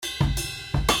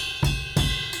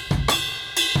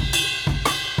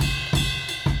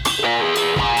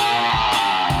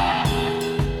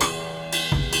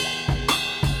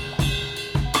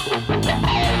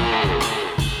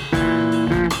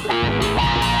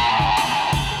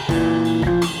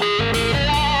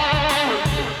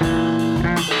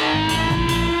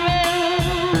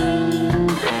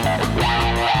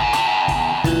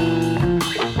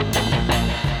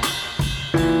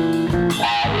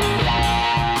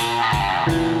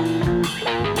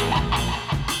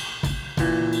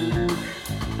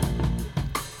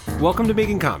Welcome to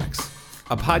Making Comics,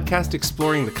 a podcast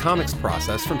exploring the comics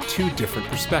process from two different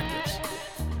perspectives.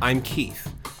 I'm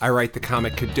Keith. I write the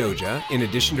comic Kadoja, in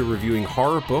addition to reviewing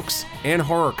horror books and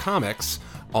horror comics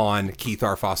on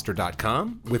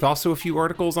keithrfoster.com, with also a few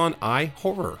articles on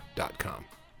ihorror.com.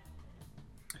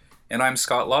 And I'm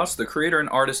Scott Loss, the creator and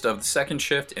artist of The Second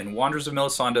Shift and Wanderers of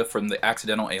Melisande from The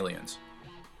Accidental Aliens.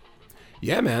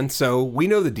 Yeah, man. So we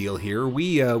know the deal here.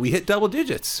 We hit double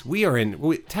digits.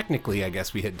 Technically, I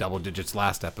guess we hit double digits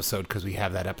last episode because we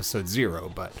have that episode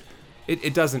 0, but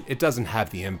it doesn't have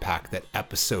the impact that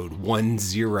episode 10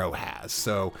 has.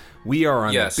 So we are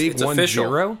on the big 10.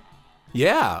 Official.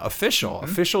 Yeah,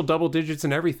 official double digits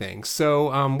and everything.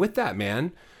 So with that,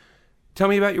 man, tell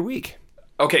me about your week.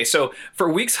 Okay, so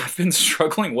for weeks I've been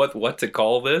struggling with what to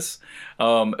call this,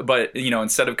 but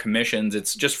instead of commissions,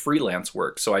 it's just freelance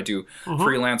work. So I do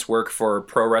freelance work for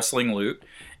Pro Wrestling Loot,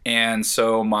 and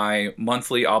so my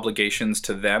monthly obligations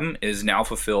to them is now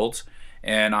fulfilled,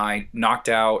 and I knocked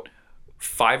out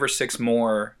 5 or 6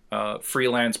 more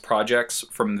freelance projects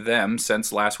from them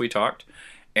since last we talked,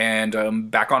 and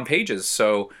back on pages.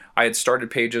 So I had started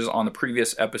pages on the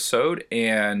previous episode,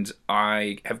 and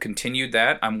I have continued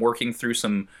that. I'm working through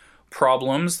some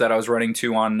problems that I was running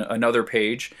to on another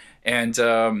page. And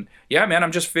yeah, man,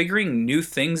 I'm just figuring new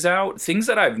things out, things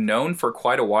that I've known for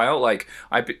quite a while. Like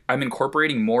I'm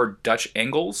incorporating more Dutch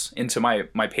angles into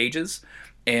my pages.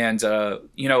 And,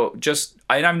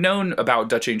 I've known about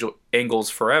Dutch angles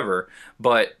forever,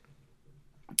 but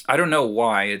I don't know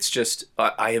why. It's just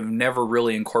I have never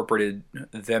really incorporated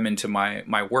them into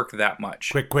my work that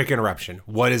much. Quick interruption.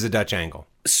 What is a Dutch angle?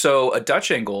 So a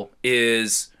Dutch angle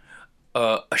is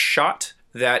a shot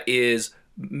that is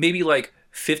maybe like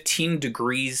 15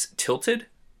 degrees tilted.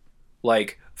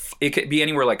 Like it could be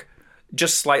anywhere like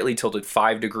just slightly tilted,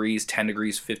 5 degrees, 10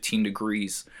 degrees, 15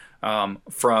 degrees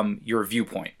from your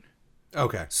viewpoint.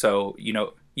 Okay. So,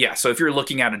 so if you're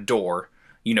looking at a door,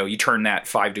 you turn that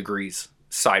 5 degrees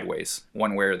sideways,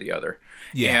 one way or the other.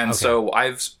 Yeah. And okay. So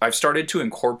I've started to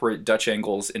incorporate Dutch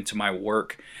angles into my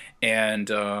work, and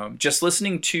just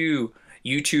listening to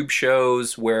YouTube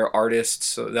shows where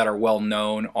artists that are well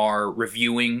known are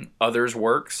reviewing others'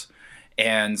 works,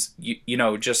 and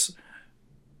just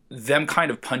them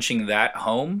kind of punching that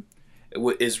home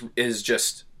is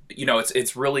just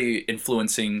it's really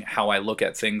influencing how I look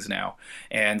at things now.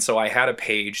 And so I had a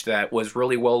page that was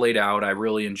really well laid out. I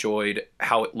really enjoyed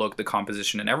how it looked, the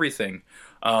composition and everything.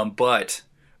 But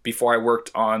before I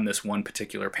worked on this one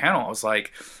particular panel, I was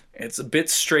like, it's a bit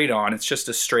straight on. It's just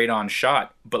a straight on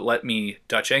shot, but let me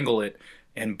Dutch angle it,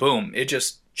 and boom, it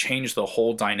just changed the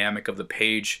whole dynamic of the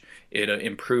page. It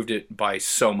improved it by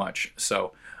so much.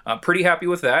 So pretty happy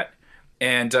with that.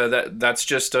 And that's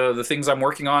just the things I'm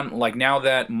working on. Like now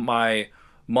that my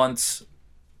month's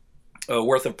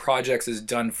worth of projects is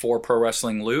done for Pro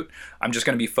Wrestling Loot, I'm just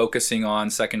going to be focusing on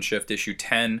Second Shift issue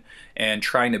 10 and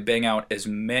trying to bang out as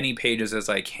many pages as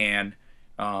I can,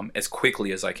 as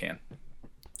quickly as I can.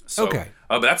 So, okay.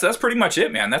 But that's pretty much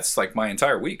it, man. That's like my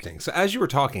entire week. So as you were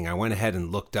talking, I went ahead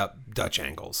and looked up Dutch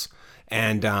angles.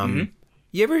 And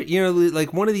you ever,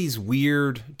 like one of these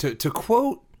weird, to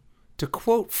quote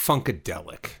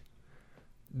Funkadelic,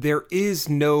 there is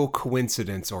no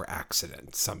coincidence or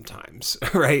accident sometimes,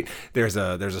 right? There's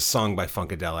a song by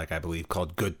Funkadelic, I believe,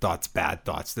 called Good Thoughts, Bad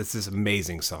Thoughts. That's this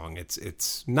amazing song.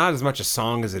 It's not as much a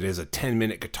song as it is a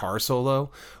 10-minute guitar solo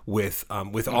with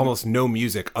almost no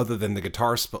music other than the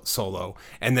guitar solo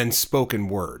and then spoken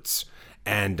words.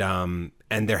 And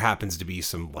there happens to be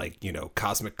some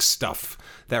cosmic stuff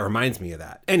that reminds me of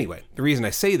that. Anyway, the reason I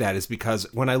say that is because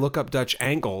when I look up Dutch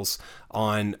angles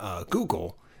on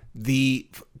Google, the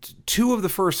 2 of the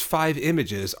first 5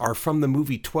 images are from the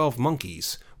movie 12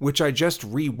 Monkeys, which I just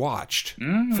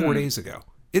rewatched 4 days ago.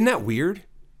 Isn't that weird?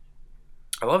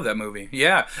 I love that movie.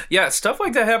 Yeah. Stuff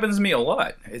like that happens to me a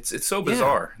lot. It's so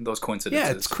bizarre, those coincidences.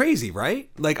 Yeah, it's crazy, right?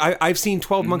 Like I've seen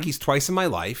 12 Monkeys twice in my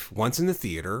life, once in the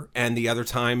theater, and the other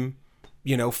time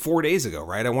 4 days ago,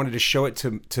 right? I wanted to show it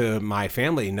to my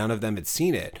family. None of them had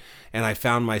seen it. And I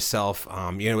found myself,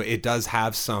 it does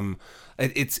have some,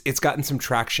 it's gotten some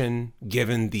traction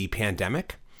given the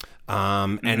pandemic.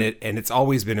 And it's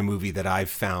always been a movie that I've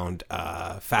found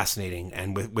fascinating,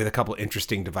 and with a couple of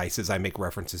interesting devices I make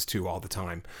references to all the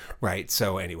time, right?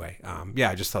 So anyway,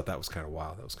 I just thought that was kind of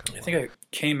wild. I think it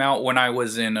came out when I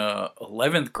was in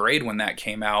 11th grade when that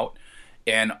came out.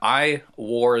 And I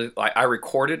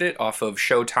recorded it off of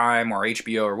Showtime or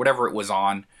HBO or whatever it was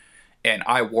on, and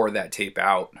I wore that tape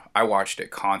out. I watched it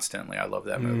constantly. I love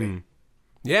that movie.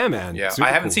 Yeah, man. Yeah,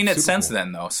 I haven't seen it since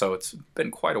then, though, so it's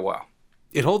been quite a while.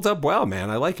 It holds up well, man.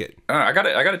 I like it. I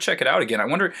gotta check it out again. I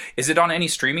wonder, is it on any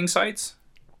streaming sites?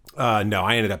 No,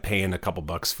 I ended up paying a couple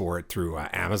bucks for it through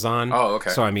Amazon. Oh, okay.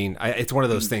 So I mean, it's one of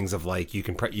those things of like you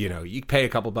can, you pay a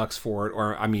couple bucks for it,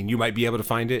 or I mean, you might be able to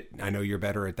find it. I know you're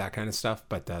better at that kind of stuff,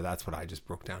 but that's what I just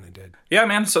broke down and did. Yeah,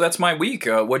 man. So that's my week.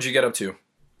 What'd you get up to?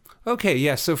 Okay,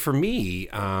 yeah. So for me,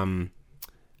 I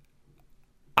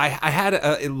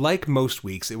had like most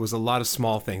weeks, it was a lot of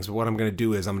small things. But what I'm going to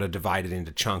do is I'm going to divide it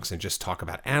into chunks and just talk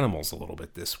about animals a little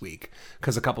bit this week,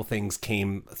 because a couple things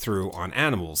came through on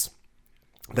animals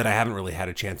that I haven't really had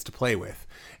a chance to play with.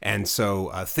 And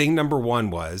so thing number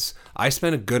one was I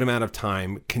spent a good amount of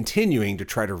time continuing to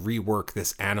try to rework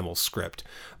this animal script.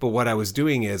 But what I was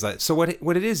doing is, what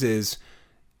it is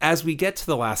as we get to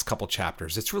the last couple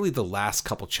chapters, it's really the last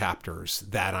couple chapters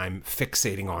that I'm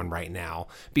fixating on right now,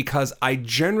 because I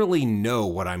generally know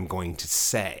what I'm going to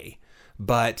say,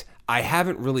 but I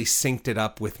haven't really synced it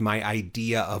up with my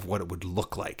idea of what it would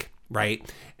look like.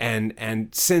 Right. And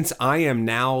since I am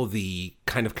now the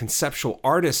kind of conceptual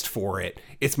artist for it,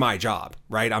 it's my job.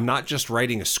 Right. I'm not just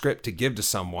writing a script to give to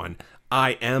someone.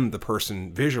 I am the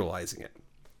person visualizing it.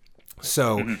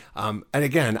 So, and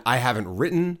again, I haven't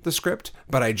written the script,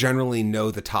 but I generally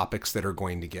know the topics that are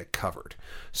going to get covered.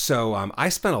 So I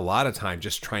spent a lot of time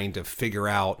just trying to figure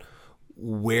out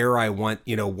where I want,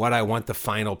 what I want the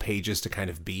final pages to kind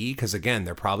of be. Because again,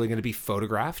 they're probably going to be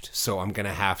photographed. So I'm going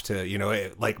to have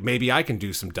to, like maybe I can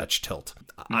do some Dutch tilt.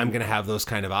 I'm going to have those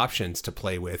kind of options to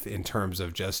play with in terms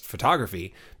of just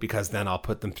photography, because then I'll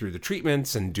put them through the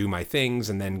treatments and do my things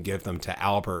and then give them to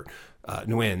Albert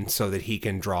Nguyen so that he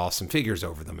can draw some figures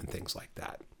over them and things like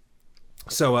that.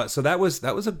 So that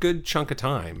was a good chunk of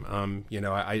time.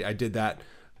 I did that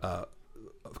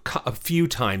a few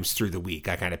times through the week.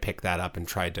 I kind of picked that up and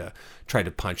tried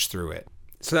to punch through it.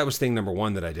 So that was thing number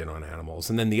one that I did on animals.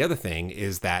 And then the other thing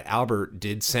is that Albert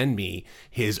did send me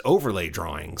his overlay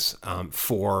drawings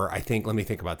for, I think, let me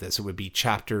think about this. It would be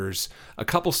a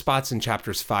couple spots in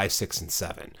chapters 5, 6, and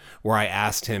 7, where I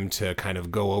asked him to kind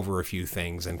of go over a few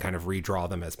things and kind of redraw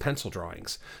them as pencil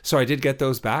drawings. So I did get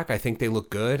those back. I think they look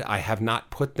good. I have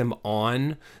not put them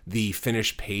on the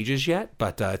finished pages yet,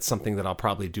 but it's something that I'll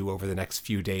probably do over the next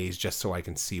few days just so I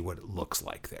can see what it looks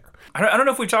like there. I don't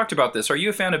know if we talked about this. Are you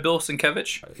a fan of Bill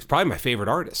Sienkiewicz? He's probably my favorite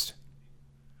artist.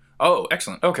 Oh,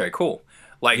 excellent. Okay, cool.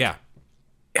 Yeah.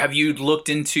 Have you looked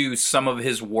into some of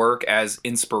his work as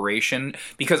inspiration?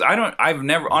 Because I've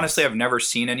never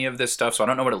seen any of this stuff, so I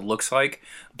don't know what it looks like.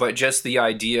 But just the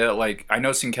idea, like, I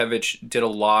know Sienkiewicz did a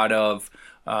lot of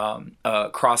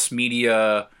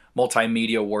cross-media,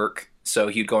 multimedia work. So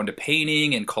he'd go into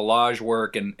painting and collage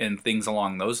work and things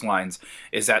along those lines.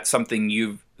 Is that something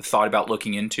you've thought about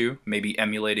looking into? Maybe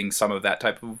emulating some of that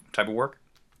type of work?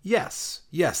 Yes,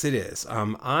 it is.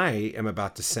 I am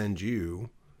about to send you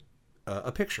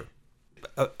a picture.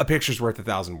 A picture's worth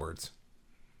 1,000 words.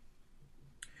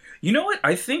 You know what?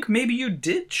 I think maybe you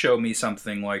did show me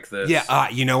something like this. Yeah,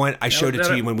 you know what? I showed it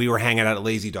to you when we were hanging out at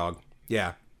Lazy Dog.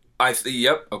 Yeah.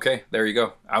 Yep. Okay, there you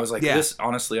go. I was like, This,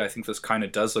 honestly, I think this kind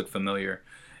of does look familiar.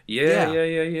 Yeah.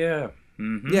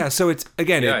 Mm-hmm. Yeah, so it's,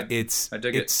 again, it's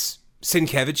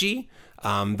Sienkiewicz-y.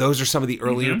 Those are some of the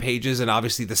earlier pages, and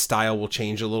obviously the style will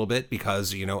change a little bit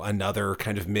because, another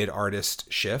kind of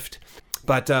mid-artist shift.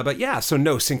 But yeah, so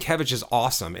no, Sienkiewicz is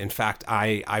awesome. In fact,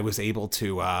 I was able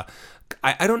to,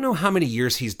 I don't know how many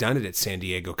years he's done it at San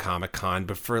Diego Comic-Con,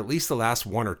 but for at least the last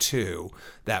one or two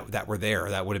that were there,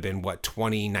 that would have been,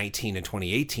 2019 and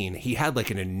 2018, he had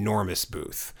like an enormous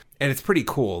booth. And it's pretty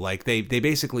cool. Like they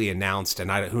basically announced,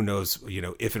 and who knows,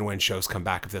 if and when shows come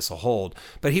back, if this will hold,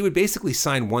 but he would basically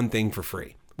sign one thing for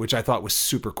free, which I thought was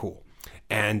super cool.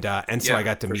 And so I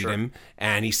got to meet him,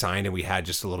 and he signed, and we had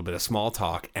just a little bit of small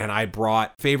talk. And I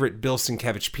brought favorite Bill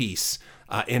Sienkiewicz piece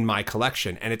in my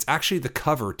collection, and it's actually the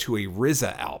cover to a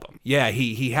RZA album. Yeah,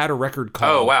 he had a record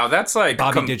called Oh, wow. That's like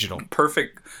Bobby Digital.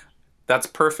 Perfect. That's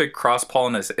perfect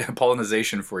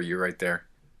cross-pollination for you right there.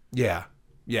 Yeah.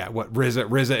 Yeah, what,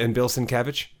 RZA and Bill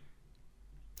Sienkiewicz?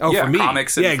 Oh, yeah, for me.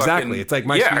 Comics and exactly. It's like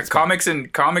my comics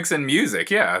and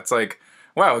music. Yeah, it's like,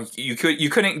 wow, you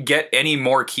couldn't get any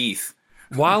more Keith.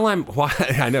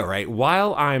 I know, right?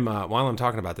 While I'm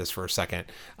talking about this for a second,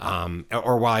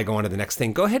 or while I go on to the next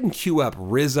thing, go ahead and cue up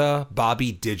RZA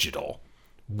Bobby Digital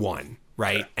 1.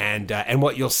 Right. Yeah. And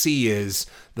what you'll see is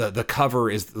the cover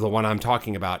is the one I'm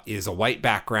talking about, is a white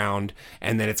background.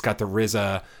 And then it's got the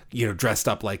RZA, dressed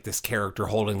up like this character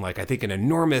holding, like, I think, an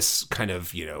enormous kind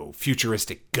of,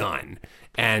 futuristic gun.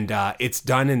 And it's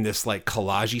done in this like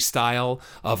collage style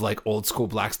of like old school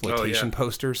blaxploitation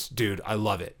posters. Dude, I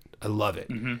love it. I love it.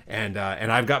 And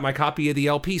I've got my copy of the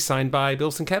LP signed by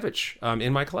Bill Sienkiewicz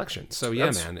in my collection. So yeah,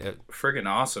 That's man, friggin'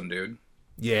 awesome, dude.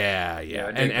 Yeah.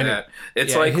 And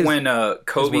it's like when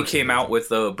Kobe came out with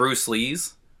Bruce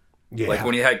Lee's. Yeah. Like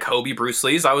when he had Kobe Bruce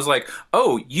Lee's, I was like,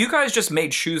 oh, you guys just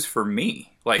made shoes for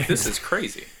me. Like, this is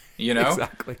crazy. You know?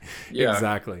 Exactly. Yeah.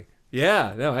 Exactly.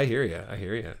 Yeah. No, I hear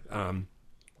you.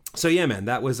 So yeah, man,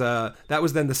 that was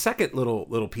then the second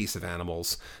little piece of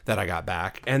Animals that I got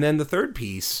back. And then the third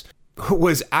piece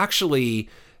was actually,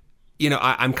 you know,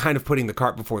 I'm kind of putting the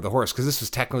cart before the horse because this was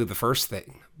technically the first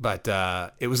thing, but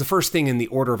it was the first thing in the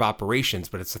order of operations,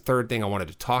 but it's the third thing I wanted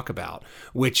to talk about,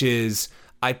 which is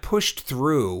I pushed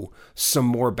through some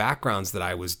more backgrounds that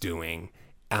I was doing.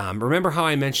 Remember how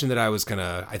I mentioned that I was going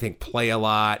to, I think, play a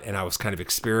lot and I was kind of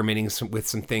experimenting with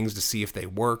some things to see if they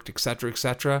worked, et cetera, et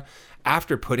cetera.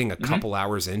 After putting a couple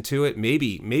hours into it,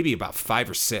 maybe about 5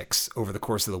 or 6 over the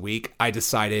course of the week, I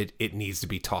decided it needs to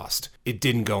be tossed. It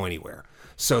didn't go anywhere.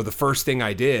 So the first thing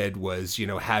I did was, you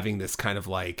know, having this kind of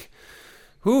like,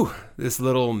 this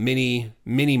little mini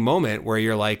moment where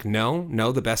you're like,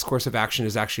 no, the best course of action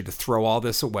is actually to throw all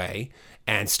this away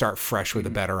and start fresh with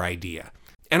a better idea.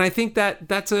 And I think that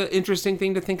that's an interesting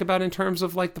thing to think about in terms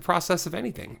of like the process of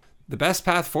anything. The best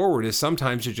path forward is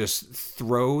sometimes to just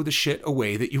throw the shit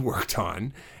away that you worked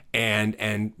on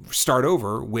and start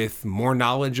over with more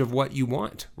knowledge of what you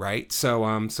want, right? So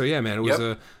yeah, man, it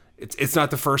was it's not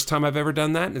the first time I've ever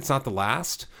done that, and it's not the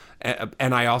last.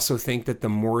 And I also think that the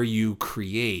more you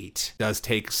create does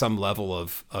take some level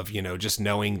of, you know, just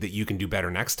knowing that you can do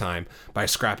better next time by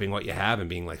scrapping what you have and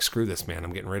being like, screw this, man,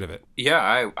 I'm getting rid of it.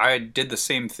 Yeah, I did the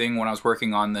same thing when I was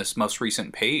working on this most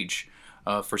recent page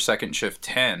for Second Shift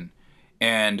 10.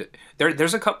 And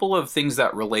there's a couple of things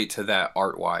that relate to that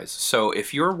art-wise. So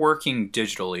if you're working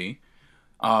digitally,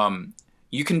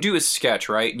 you can do a sketch,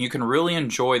 right? And you can really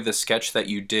enjoy the sketch that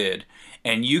you did.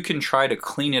 And you can try to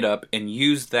clean it up and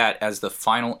use that as the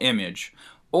final image.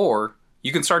 Or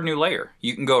you can start a new layer.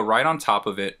 You can go right on top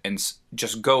of it and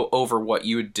just go over what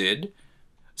you did.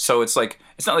 So it's like,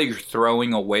 it's not like you're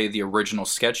throwing away the original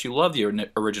sketch. You love the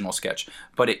original sketch,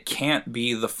 but it can't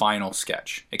be the final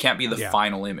sketch. It can't be the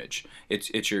final image.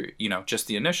 It's your, you know, just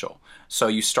the initial. So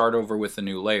you start over with a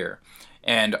new layer.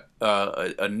 And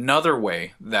another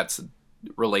way that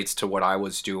relates to what I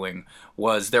was doing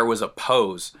was there was a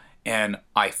pose, and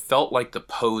I felt like the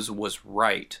pose was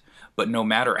right, but no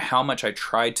matter how much I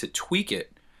tried to tweak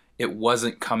it, it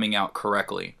wasn't coming out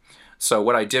correctly. So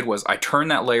what I did was I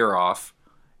turned that layer off,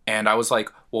 and I was like,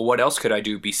 well, what else could I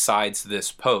do besides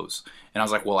this pose? And I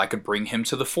was like, well, I could bring him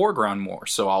to the foreground more.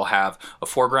 So I'll have a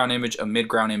foreground image, a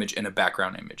midground image, and a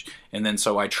background image. And then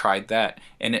so I tried that,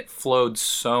 and it flowed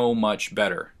so much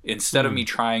better. Instead of me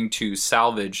trying to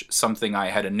salvage something I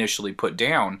had initially put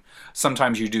down,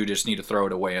 sometimes you do just need to throw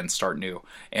it away and start new.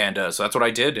 And so that's what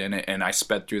I did, and I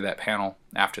sped through that panel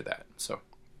after that. So.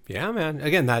 Yeah, man.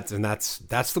 Again, that's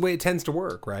the way it tends to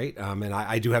work, right? And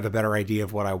I do have a better idea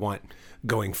of what I want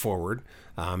going forward,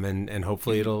 and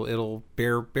hopefully it'll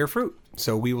bear fruit.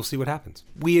 So we will see what happens.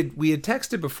 We had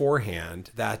texted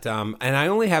beforehand that, and I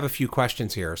only have a few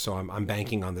questions here, so I'm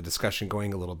banking on the discussion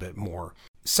going a little bit more.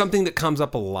 Something that comes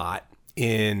up a lot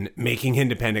in making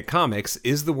independent comics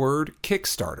is the word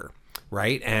Kickstarter,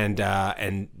 right?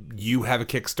 And you have a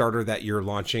Kickstarter that you're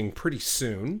launching pretty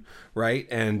soon, right?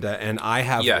 And I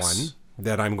have one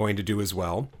that I'm going to do as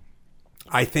well.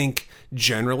 I think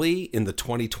generally in the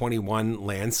 2021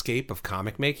 landscape of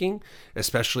comic making,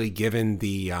 especially given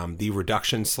the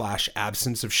reduction /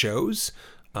 absence of shows,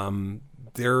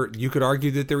 you could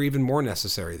argue that they're even more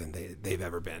necessary than they've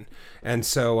ever been. And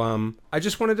so I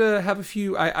just wanted to have a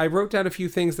few. I wrote down a few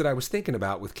things that I was thinking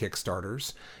about with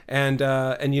Kickstarters, and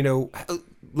you know,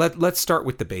 let's start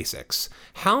with the basics.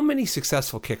 How many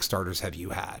successful Kickstarters have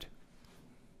you had?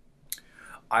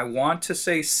 I want to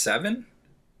say 7.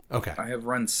 Okay. I have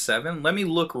run 7. Let me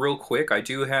look real quick. I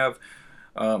do have,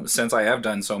 since I have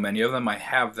done so many of them, I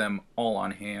have them all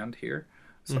on hand here.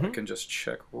 So I can just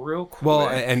check real quick. Well,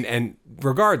 and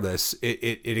regardless,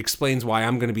 it explains why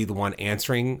I'm going to be the one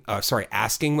asking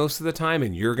most of the time,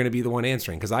 and you're going to be the one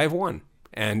answering, because I have 1,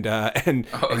 and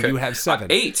you have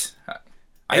 7. 8.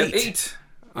 I have 8.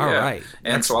 All right.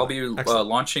 And excellent. So I'll be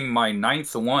launching my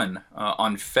 9th one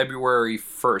on February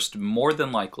 1st, more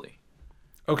than likely.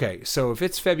 Okay, so if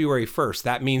it's February 1st,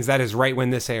 that means that is right when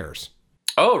this airs.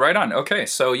 Oh, right on. Okay,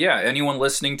 so yeah, anyone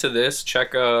listening to this,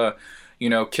 check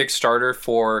Kickstarter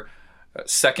for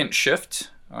Second Shift,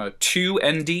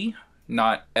 2ND,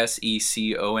 not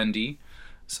SECOND.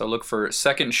 So look for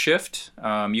Second Shift.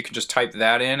 You can just type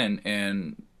that in,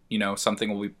 and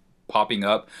something will be popping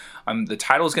up. The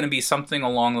title is going to be something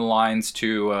along the lines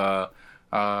to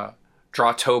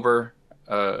Drawtober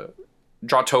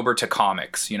to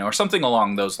comics, or something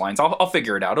along those lines. I'll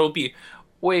figure it out. It'll be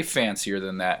way fancier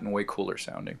than that and way cooler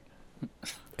sounding.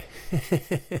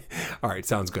 All right,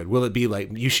 sounds good. Will it be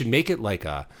like, you should make it like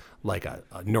a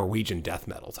Norwegian death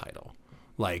metal title,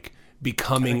 like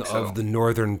Becoming of the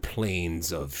Northern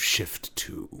Plains of Shift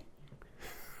 2.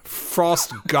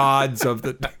 Frost Gods of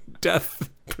the Death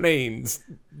Plains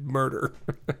Murder.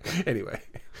 Anyway.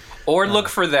 Or look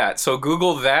for that. So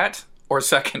Google that or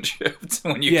Second Shift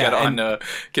when you get on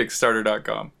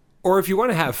Kickstarter.com. Or if you want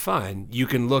to have fun, you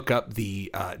can look up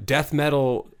the death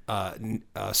metal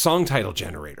song title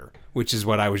generator, which is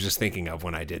what I was just thinking of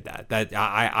when I did that. That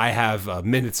I have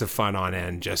minutes of fun on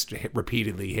end just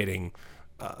repeatedly hitting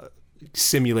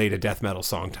simulate a death metal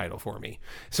song title for me.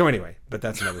 So anyway, but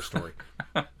that's another story.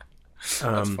 That's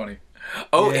funny.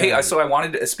 Oh, yeah. Hey, so I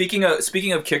wanted to, speaking of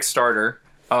Kickstarter,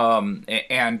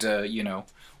 and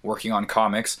working on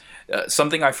comics,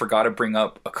 something I forgot to bring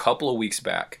up a couple of weeks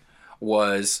back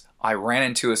was I ran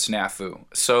into a snafu.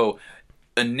 So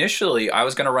initially I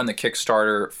was going to run the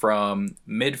Kickstarter from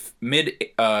mid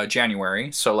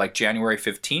January, so like January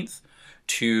 15th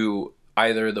to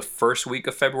either the first week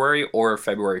of February or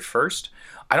February 1st.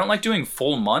 I don't like doing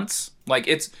full months. Like,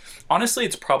 it's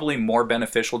probably more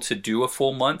beneficial to do a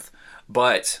full month,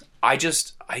 but I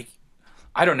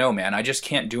don't know, man. I just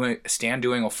can't stand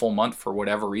doing a full month for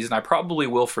whatever reason. I probably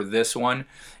will for this one.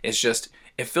 It's just,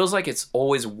 it feels like it's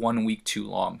always 1 week too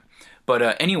long.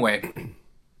 But anyway,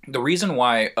 the reason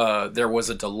why there was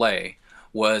a delay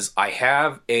was I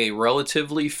have a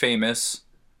relatively famous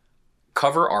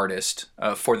cover artist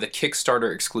for the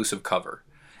Kickstarter exclusive cover.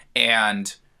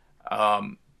 And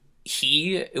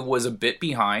he was a bit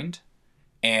behind,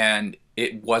 and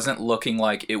it wasn't looking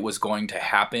like it was going to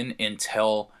happen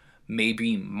until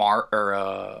maybe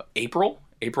April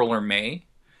or May.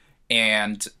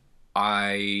 And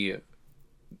I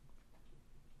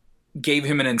gave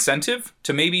him an incentive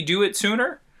to maybe do it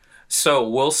sooner. So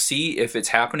we'll see if it's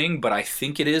happening, but I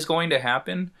think it is going to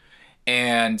happen.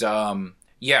 And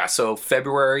so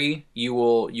February you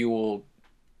will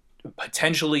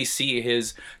potentially see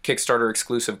his Kickstarter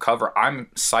exclusive cover.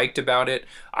 I'm psyched about it.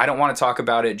 I don't want to talk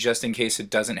about it just in case it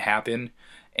doesn't happen.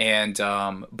 And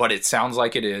but it sounds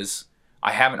like it is.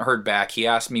 I haven't heard back. He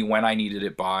asked me when I needed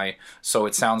it by, so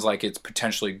it sounds like it's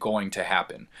potentially going to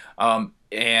happen.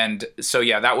 And so,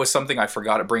 yeah, that was something I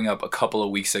forgot to bring up a couple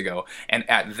of weeks ago. And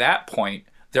at that point,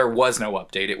 there was no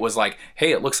update. It was like,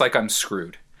 hey, it looks like I'm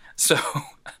screwed. So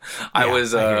I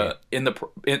was in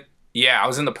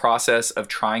the process of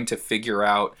trying to figure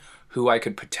out who I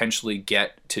could potentially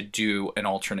get to do an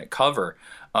alternate cover.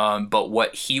 But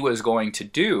what he was going to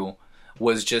do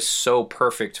was just so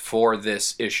perfect for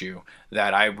this issue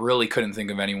that I really couldn't think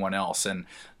of anyone else. And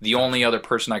the only other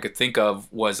person I could think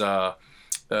of was the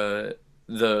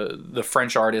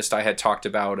French artist I had talked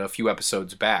about a few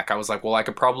episodes back. I was like, well, I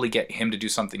could probably get him to do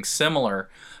something similar,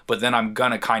 but then I'm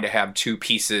gonna kind of have two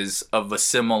pieces of a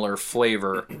similar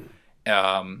flavor,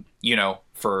 for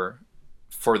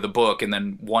the book, and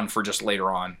then one for just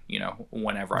later on,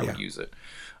 whenever I would use it.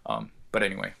 But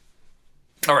anyway.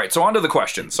 All right, so on to the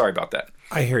question. Sorry about that.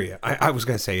 I hear you. I was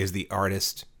going to say, is the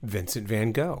artist Vincent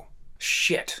van Gogh?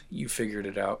 Shit, you figured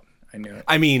it out. I knew it.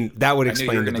 I mean, that would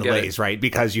explain the delays, right?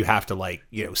 Because you have to,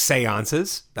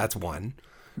 seances. That's one.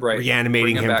 Right.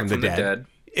 Reanimating him from the dead.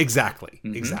 Exactly.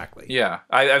 Mm-hmm. Exactly. Yeah.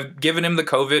 I've given him the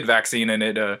COVID vaccine, and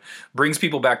it brings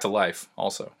people back to life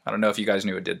also. I don't know if you guys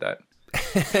knew it did that.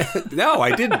 No,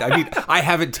 I didn't. I mean, I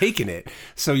haven't taken it.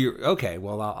 So you're okay.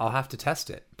 Well, I'll have to test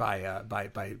it by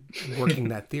working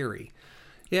that theory.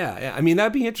 Yeah. I mean,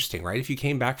 that'd be interesting, right? If you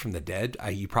came back from the dead,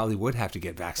 you probably would have to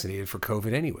get vaccinated for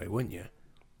COVID anyway, wouldn't you?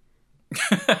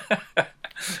 I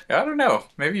don't know.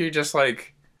 Maybe you're just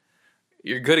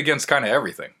you're good against kind of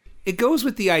everything. It goes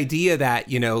with the idea that,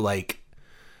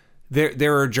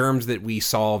 there are germs that we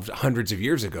solved hundreds of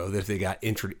years ago that if they got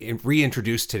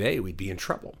reintroduced today, we'd be in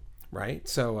trouble. Right.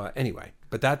 So anyway,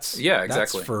 but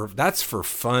exactly. That's for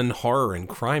fun horror and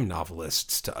crime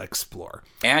novelists to explore.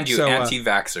 And you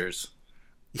anti-vaxxers.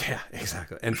 Yeah,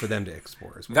 exactly. And for them to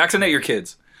explore as well. Vaccinate your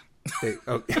kids.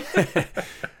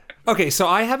 Okay, so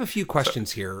I have a few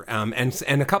questions here, and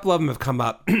a couple of them have come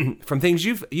up from things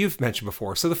you've mentioned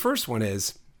before. So the first one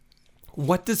is,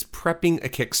 what does prepping a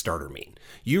Kickstarter mean?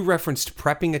 You referenced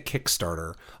prepping a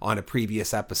Kickstarter on a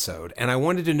previous episode, and I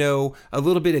wanted to know a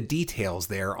little bit of details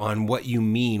there on what you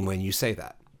mean when you say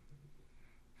that.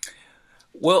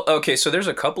 Well, okay, so there's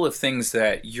a couple of things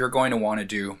that you're going to want to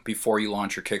do before you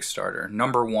launch your Kickstarter.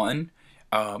 Number one,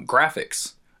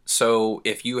 graphics. So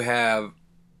if you're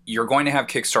going to have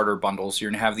Kickstarter bundles,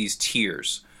 you're going to have these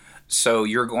tiers. So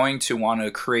you're going to want to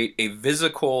create a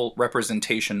physical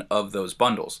representation of those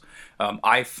bundles.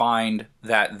 I find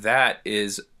that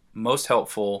is most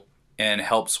helpful and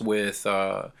helps with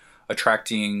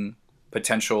attracting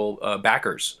potential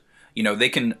backers. They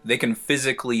can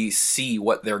physically see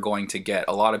what they're going to get.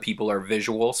 A lot of people are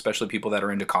visual, especially people that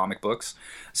are into comic books.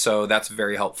 So that's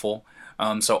very helpful.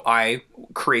 So I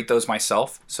create those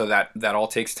myself. So that all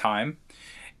takes time.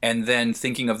 And then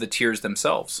thinking of the tiers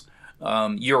themselves.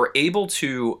 You're able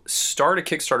to start a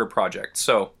Kickstarter project.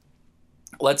 So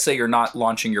let's say you're not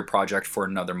launching your project for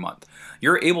another month.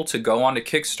 You're able to go onto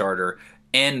Kickstarter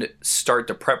and start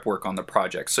the prep work on the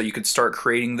project. So you can start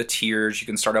creating the tiers. You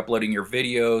can start uploading your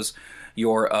videos,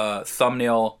 your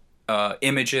thumbnail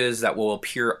images that will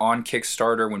appear on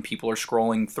Kickstarter when people are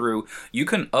scrolling through. You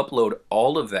can upload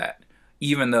all of that,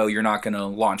 even though you're not going to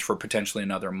launch for potentially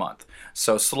another month.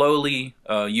 So slowly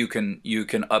you can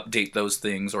update those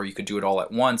things, or you could do it all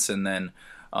at once. And then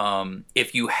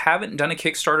if you haven't done a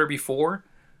Kickstarter before,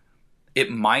 it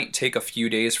might take a few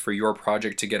days for your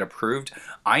project to get approved.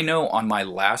 I know on my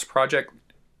last project,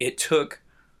 it took,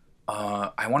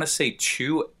 I want to say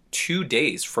two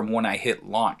days from when I hit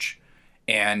launch.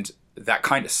 And that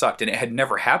kind of sucked. And it had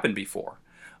never happened before.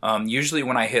 Usually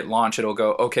when I hit launch, it'll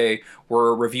go, okay,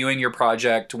 we're reviewing your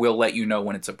project. We'll let you know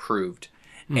when it's approved.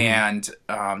 Mm-hmm.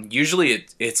 And usually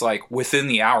it's like within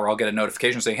the hour, I'll get a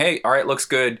notification saying, hey, all right, looks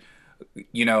good.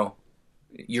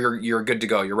 You're good to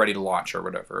go. You're ready to launch or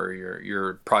whatever. Or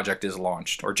your project is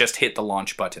launched, or just hit the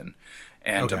launch button.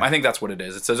 And I think that's what it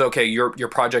is. It says, okay, your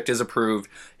project is approved.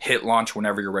 Hit launch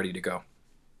whenever you're ready to go.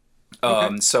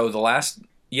 Okay. So the last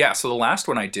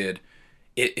one I did,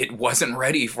 it wasn't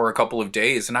ready for a couple of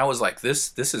days, and I was like,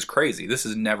 this is crazy. This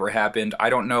has never happened. I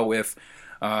don't know if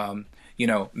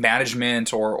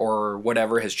management or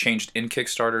whatever has changed in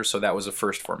Kickstarter, so that was a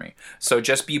first for me. So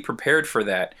just be prepared for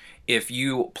that. If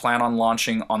you plan on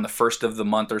launching on the 1st of the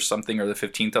month or something, or the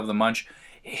 15th of the month,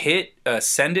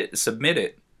 submit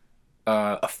it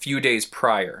a few days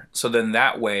prior. So then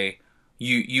that way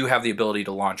you have the ability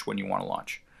to launch when you want to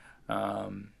launch.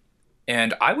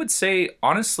 And I would say,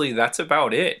 honestly, that's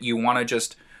about it. You want to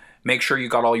just make sure you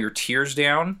got all your tiers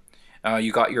down.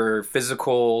 You got your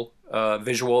physical,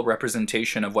 visual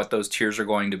representation of what those tiers are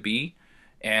going to be.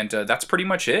 And that's pretty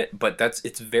much it. But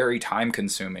it's very time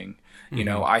consuming.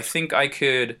 Mm-hmm. I think I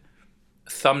could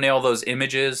thumbnail those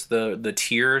images, the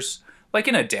tiers, like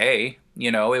in a day.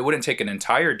 It wouldn't take an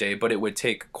entire day, but it would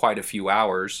take quite a few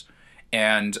hours.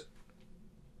 And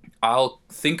I'll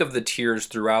think of the tiers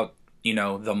throughout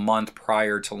the month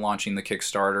prior to launching the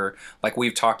Kickstarter, like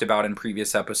we've talked about in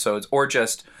previous episodes, or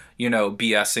just,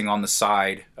 BSing on the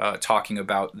side, talking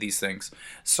about these things.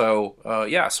 So,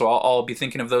 so I'll be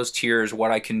thinking of those tiers,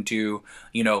 what I can do,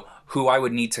 who I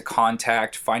would need to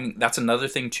contact, that's another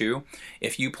thing too.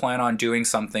 If you plan on doing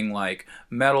something like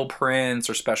metal prints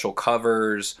or special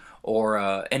covers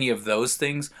or any of those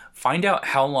things, find out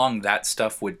how long that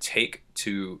stuff would take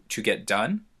to get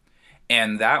done.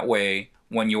 And that way,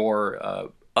 when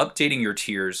you're updating your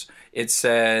tiers, it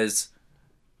says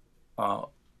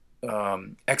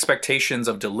expectations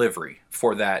of delivery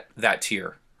for that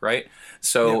tier, right?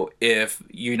 So if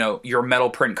your metal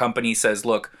print company says,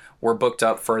 look, we're booked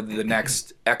up for the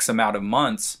next X amount of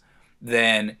months,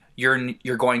 then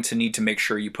you're going to need to make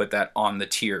sure you put that on the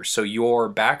tier, so your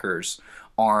backers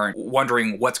aren't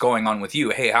wondering what's going on with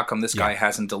you. Hey, how come this guy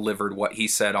hasn't delivered what he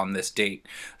said on this date?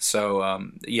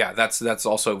 So that's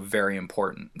also very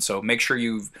important. So make sure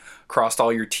you've crossed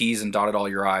all your T's and dotted all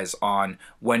your I's on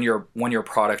when your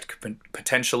product could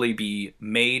potentially be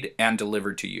made and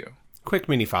delivered to you. Quick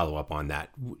mini follow-up on that.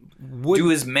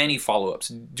 Do as many follow-ups.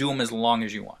 Do them as long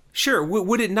as you want. Sure.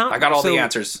 Would it not... I got all the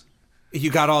answers.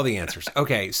 You got all the answers.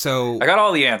 Okay, so... I got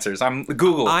all the answers. I'm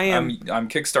Google. I'm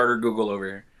Kickstarter Google over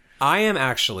here. I am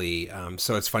actually,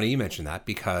 so it's funny you mentioned that,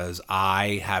 because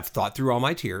I have thought through all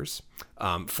my tiers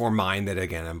for mine that,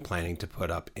 again, I'm planning to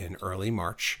put up in early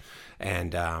March.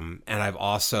 And I've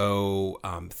also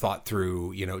thought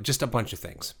through, just a bunch of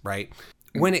things, right?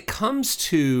 When it comes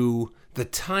to the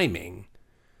timing,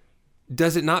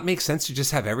 does it not make sense to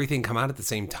just have everything come out at the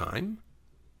same time?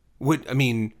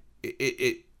 I'm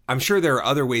sure there are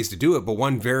other ways to do it, but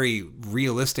one very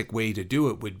realistic way to do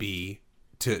it would be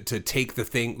to take the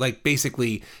thing, like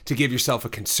basically to give yourself a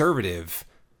conservative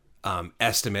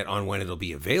estimate on when it'll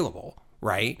be available,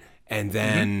 right? And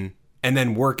then and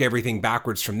then work everything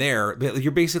backwards from there.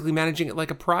 You're basically managing it like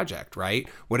a project, right?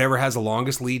 Whatever has the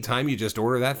longest lead time, you just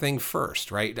order that thing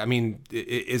first, right? I mean,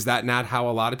 is that not how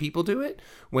a lot of people do it?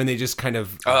 When they just kind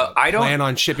of plan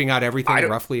on shipping out everything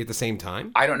roughly at the same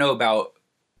time? I don't know about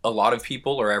a lot of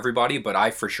people or everybody, but I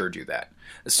for sure do that.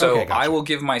 So okay, gotcha.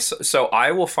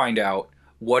 I will find out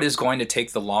what is going to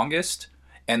take the longest,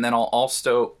 and then I'll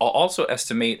also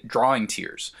estimate drawing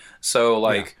tiers. So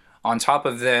like on top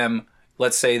of them,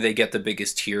 let's say they get the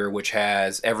biggest tier, which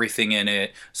has everything in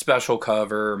it, special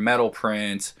cover, metal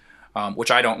print, which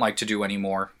I don't like to do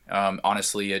anymore.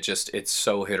 Honestly, it's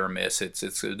so hit or miss.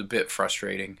 It's a bit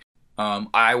frustrating.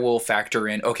 I will factor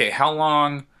in, okay, how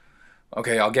long,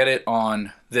 okay, I'll get it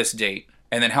on this date.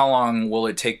 And then how long will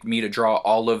it take me to draw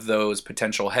all of those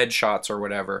potential headshots or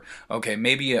whatever? Okay,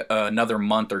 maybe another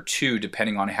month or two,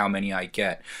 depending on how many I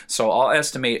get. So I'll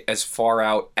estimate as far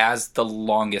out as the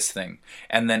longest thing.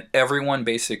 And then everyone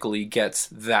basically gets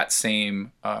that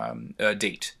same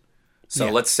date. So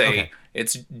let's say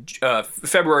it's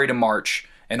February to March,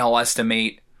 and I'll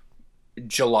estimate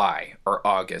July or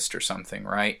August or something,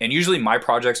 right? And usually my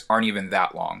projects aren't even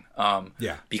that long.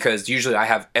 Because usually I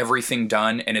have everything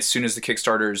done, and as soon as the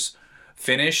Kickstarter's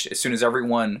finished, as soon as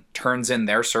everyone turns in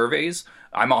their surveys,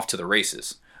 I'm off to the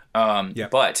races.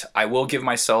 But I will give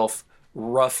myself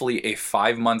roughly a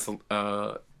 5 month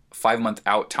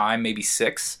out time, maybe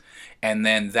 6. And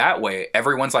then that way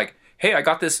everyone's like, hey, I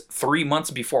got this 3 months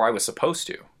before I was supposed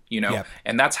to,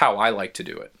 and that's how I like to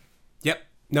do it. Yep.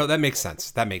 No, that makes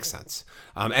sense.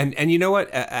 And you know what?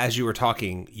 As you were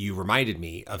talking, you reminded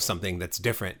me of something that's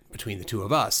different between the two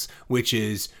of us, which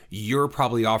is you're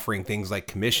probably offering things like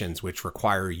commissions, which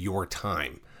require your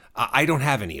time. I don't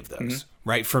have any of those,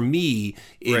 right? For me,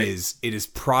 it is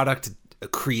product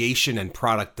creation and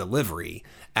product delivery,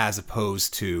 as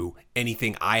opposed to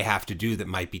anything I have to do that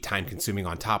might be time consuming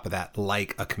on top of that,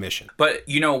 like a commission. But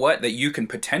you know what, that you can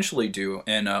potentially do,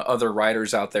 and other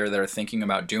writers out there that are thinking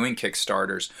about doing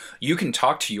Kickstarters, you can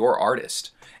talk to your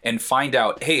artist and find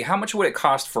out, hey, how much would it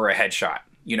cost for a headshot?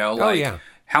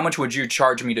 How much would you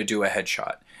charge me to do a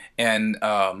headshot? And,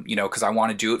 because I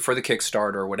want to do it for the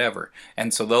Kickstarter or whatever.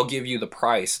 And so they'll give you the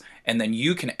price, and then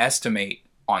you can estimate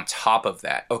on top of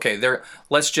that. Okay,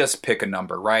 let's just pick a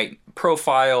number, right?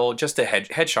 Profile, just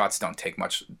headshots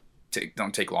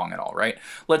don't take long at all, right?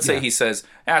 Let's say he says,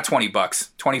 $20,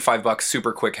 $25,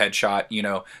 super quick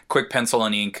headshot, quick pencil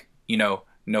and ink,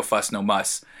 no fuss, no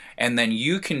muss. And then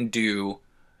you can do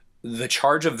the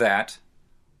charge of that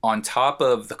on top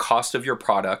of the cost of your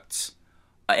products,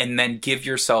 and then give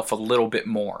yourself a little bit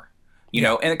more,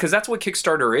 and because that's what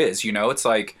Kickstarter is, it's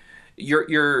like,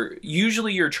 you're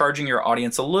usually charging your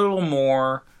audience a little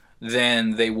more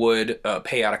than they would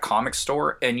pay at a comic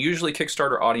store, and usually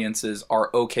Kickstarter audiences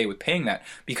are okay with paying that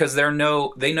because they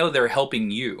know they're helping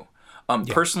you.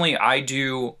 Personally, I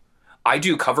do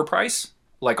cover price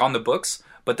like on the books,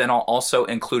 but then I'll also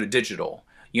include a digital.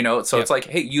 It's like,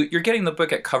 hey, you're getting the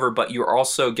book at cover, but you're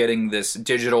also getting this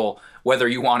digital, whether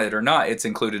you want it or not, it's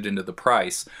included into the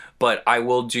price. But I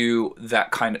will do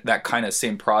that kind of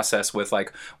same process with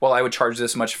like, well, I would charge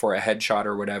this much for a headshot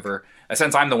or whatever,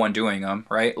 since I'm the one doing them,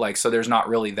 right? Like, so there's not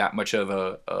really that much of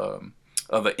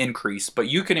an increase, but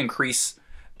you can increase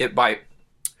it by.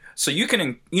 So you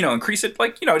can, increase it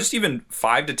like, just even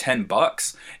 $5 to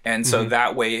 $10. And so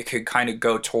that way it could kind of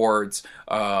go towards,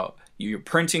 your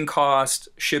printing cost,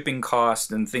 shipping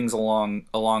cost, and things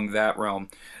along that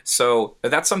realm. So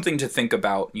that's something to think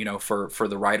about, for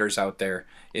the writers out there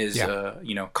is,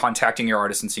 contacting your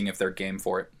artist and seeing if they're game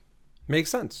for it.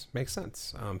 Makes sense.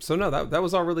 So no, that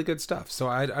was all really good stuff. So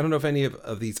I don't know if any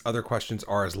of these other questions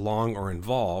are as long or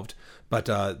involved, but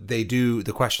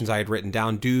the questions I had written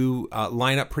down do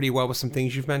line up pretty well with some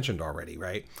things you've mentioned already,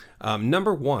 right?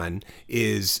 Number one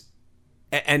is,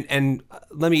 and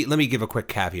let me give a quick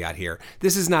caveat here.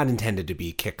 This is not intended to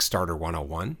be Kickstarter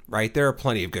 101, right? There are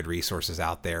plenty of good resources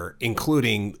out there,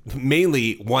 including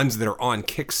mainly ones that are on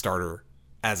Kickstarter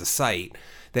as a site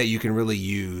that you can really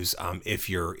use if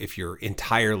you're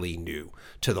entirely new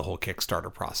to the whole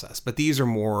Kickstarter process. But these are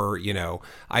more,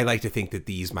 I like to think that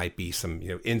these might be some,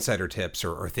 insider tips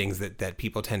or things that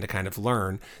people tend to kind of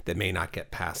learn that may not get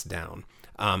passed down.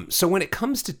 So when it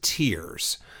comes to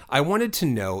tiers, I wanted to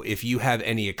know if you have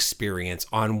any experience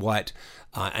on what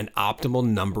an optimal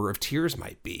number of tiers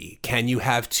might be. Can you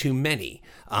have too many?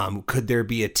 Could there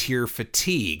be a tier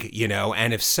fatigue,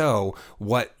 and if so,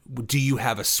 what do you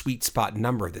have a sweet spot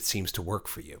number that seems to work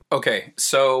for you? Okay,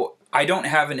 so I don't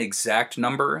have an exact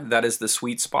number that is the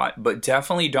sweet spot, but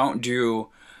definitely don't do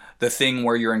the thing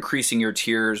where you're increasing your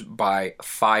tiers by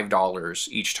 $5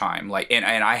 each time. Like, and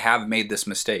I have made this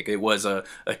mistake. It was a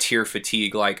tier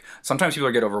fatigue. Like, sometimes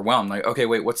people get overwhelmed. Like, okay,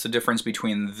 wait, what's the difference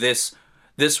between this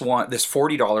one, this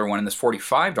 $40 one, and this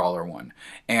 $45 one?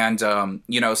 And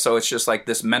you know, so it's just like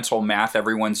this mental math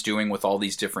everyone's doing with all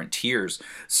these different tiers.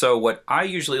 So what I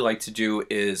usually like to do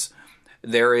is,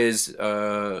 there is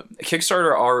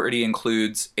Kickstarter already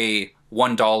includes a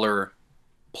 $1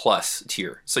 plus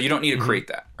tier, so you don't need to create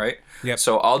that, right? Yep.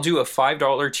 So I'll do a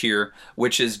 $5 tier,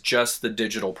 which is just the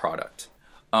digital product,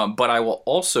 but I will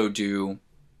also do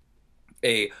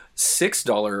a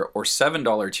 $6 or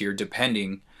 $7 tier,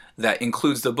 depending, that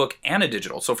includes the book and a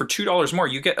digital. So for $2 more,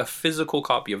 you get a physical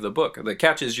copy of the book. The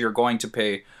catch is you're going to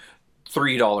pay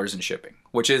 $3 in shipping,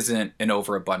 which isn't an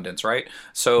overabundance, right?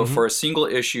 So for a single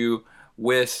issue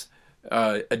with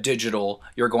a digital,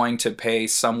 you're going to pay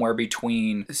somewhere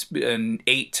between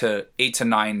 $8 to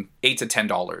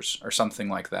 $10 or something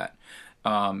like that.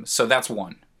 So that's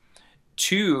one.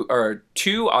 Two,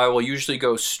 I will usually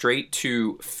go straight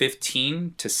to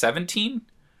 15 to 17.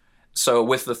 So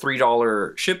with the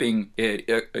 $3 shipping,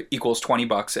 it equals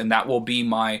 $20, and that will be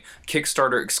my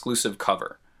Kickstarter exclusive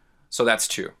cover. So that's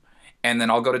two. And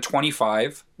then I'll go to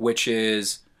 25, which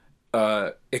is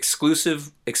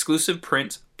exclusive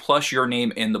print plus your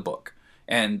name in the book.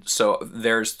 And so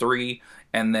there's 3,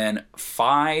 and then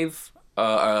 5,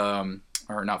 or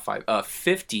not 5,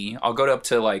 50. I'll go up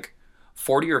to like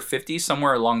 40 or 50,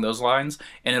 somewhere along those lines,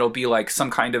 and it'll be like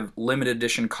some kind of limited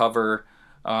edition cover,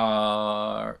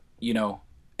 you know,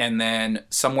 and then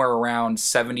somewhere around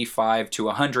 75 to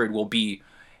 100 will be,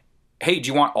 hey, do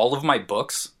you want all of my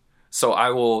books? So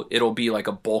it'll be like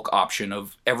a bulk option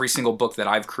of every single book that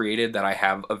I've created that I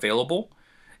have available.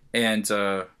 And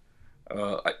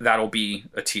that'll be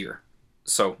a tier.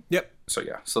 So, yep. So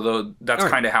yeah, so that's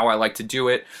kind of how I like to do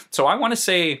it. So I want to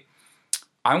say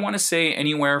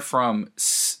anywhere from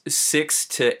 6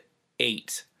 to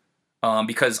 8,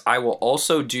 because I will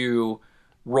also do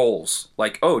roles.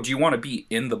 Like, oh, do you want to be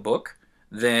in the book?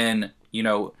 Then, you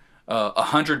know,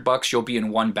 $100 you'll be in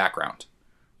one background.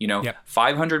 You know, yep.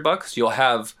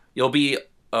 $500 you'll be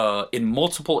in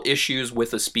multiple issues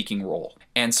with a speaking role.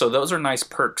 And so those are nice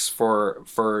perks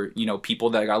for you know,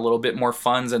 people that got a little bit more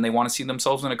funds and they want to see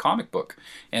themselves in a comic book.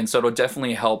 And so it'll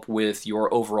definitely help with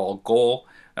your overall goal,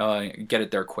 get it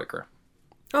there quicker.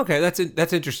 Okay, that's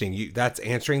interesting. That's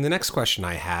answering the next question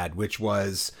I had, which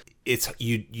was,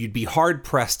 you'd be hard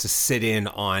pressed to sit in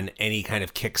on any kind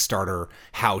of Kickstarter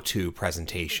how-to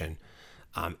presentation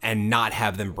and not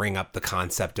have them bring up the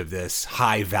concept of this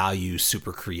high value,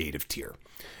 super creative tier.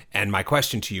 And my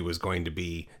question to you was going to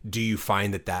be, do you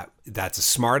find that's a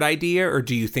smart idea, or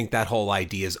do you think that whole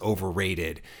idea is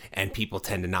overrated and people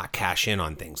tend to not cash in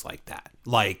on things like that?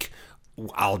 Like,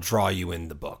 I'll draw you in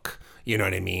the book. You know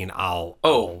what I mean?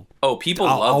 People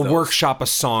love I'll those. workshop a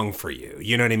song for you.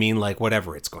 You know what I mean? Like,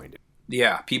 whatever it's going to be.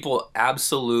 Yeah, people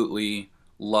absolutely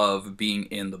love being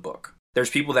in the book. There's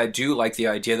people that do like the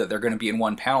idea that they're going to be in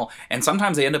one panel, and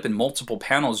sometimes they end up in multiple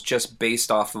panels just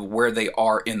based off of where they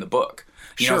are in the book.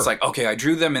 You know, it's like, okay, I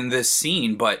drew them in this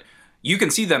scene, but you can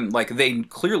see them, like, they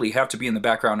clearly have to be in the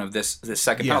background of this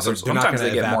second panel. So sometimes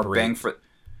they get more bang for...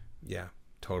 Yeah,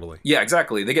 totally. Yeah,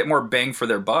 exactly. They get more bang for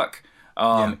their buck.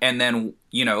 And then,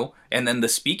 you know, and then the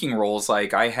speaking roles,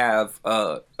 like, I have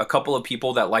a couple of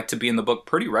people that like to be in the book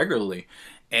pretty regularly,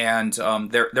 and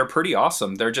they're pretty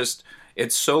awesome. They're just...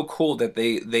 It's so cool that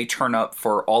they turn up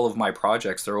for all of my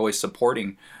projects. They're always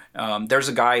supporting. There's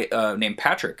a guy named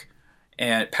Patrick,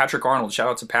 and Patrick Arnold. Shout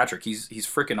out to Patrick. He's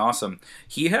freaking awesome.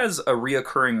 He has a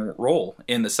reoccurring role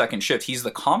in the second shift. He's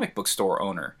the comic book store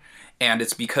owner, and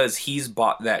it's because he's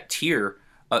bought that tier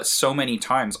so many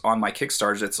times on my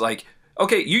Kickstarters. It's like,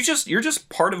 okay, you're just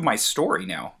part of my story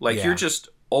now. Like, you're just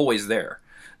always there.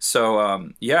 So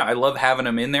yeah, I love having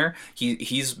him in there.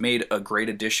 He's made a great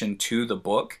addition to the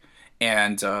book.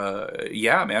 And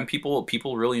yeah, man, people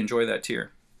really enjoy that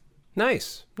tier.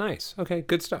 Nice. Okay,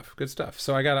 good stuff.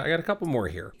 So I got a couple more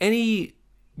here. Any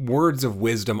words of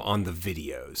wisdom on the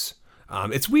videos?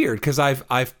 It's weird because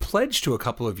I've pledged to a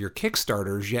couple of your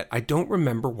Kickstarters, yet I don't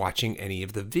remember watching any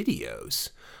of the videos.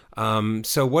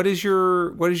 So what is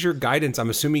your guidance? I'm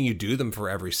assuming you do them for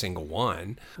every single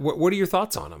one. What are your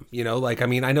thoughts on them? You know, like, I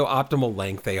mean, I know optimal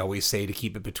length, they always say to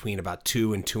keep it between about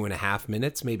 2 and 2.5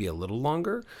 minutes, maybe a little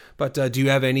longer. But do you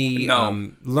have any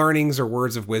learnings or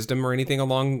words of wisdom or anything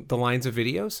along the lines of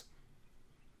videos?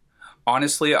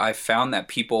 Honestly, I found that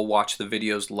people watch the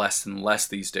videos less and less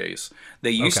these days.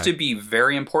 They used to be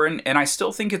very important, and I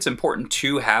still think it's important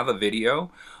to have a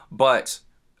video, but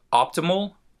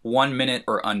optimal, 1 minute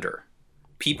or under.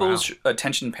 People's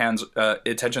attention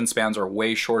spans are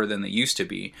way shorter than they used to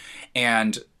be.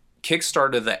 And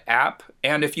Kickstarter, the app,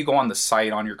 and if you go on the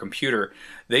site on your computer,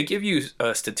 they give you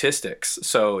statistics.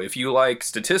 So if you like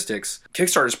statistics,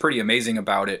 Kickstarter is pretty amazing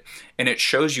about it, and it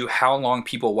shows you how long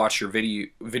people watch your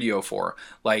video for,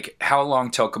 like how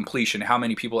long till completion, how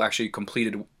many people actually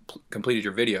completed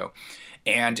your video,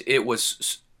 and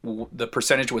the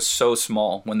percentage was so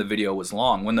small when the video was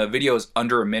long. When the video is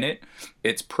under a minute,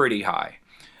 it's pretty high.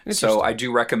 So I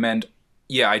do recommend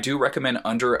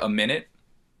under a minute.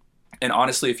 And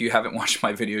honestly, if you haven't watched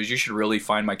my videos, you should really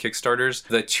find my Kickstarters.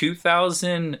 The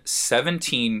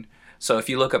 2017, so if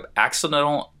you look up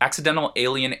Accidental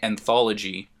Alien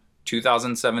Anthology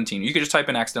 2017, you can just type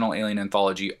in Accidental Alien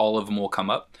Anthology, all of them will come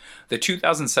up. The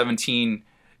 2017,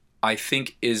 I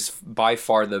think, is by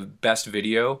far the best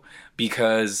video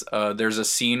because there's a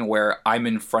scene where I'm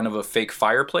in front of a fake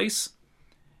fireplace.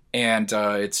 And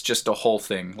it's just a whole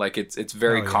thing. Like it's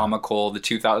very comical. The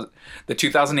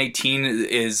 2018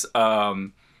 is is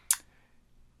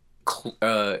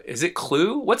it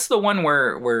Clue? What's the one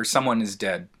where someone is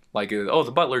dead? Like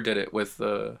the butler did it with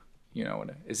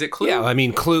is it Clue? Yeah, I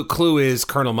mean Clue is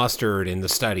Colonel Mustard in the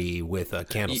study with a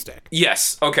candlestick.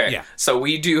 Yes. Okay. Yeah. So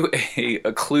we do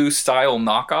a Clue style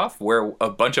knockoff where a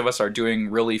bunch of us are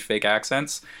doing really fake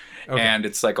accents. Okay. And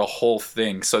it's like a whole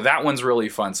thing. So that one's really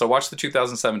fun. So watch the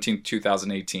 2017,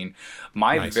 2018.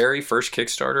 My very first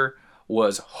Kickstarter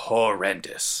was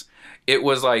horrendous. It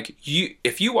was like,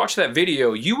 if you watch that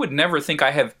video, you would never think I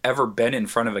have ever been in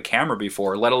front of a camera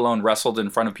before, let alone wrestled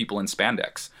in front of people in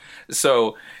spandex.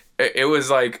 So it was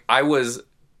like, I was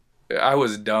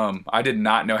dumb. I did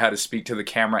not know how to speak to the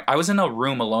camera. I was in a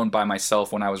room alone by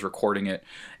myself when I was recording it.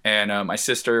 And my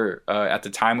sister at the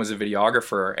time was a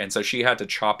videographer. And so she had to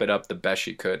chop it up the best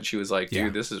she could. She was like,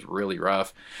 dude, this is really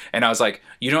rough. And I was like,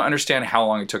 you don't understand how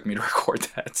long it took me to record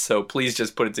that. So please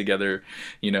just put it together,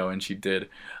 and she did.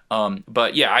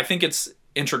 But yeah, I think it's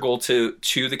integral to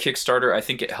the Kickstarter. I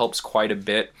think it helps quite a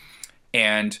bit.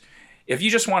 And if you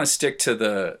just want to stick to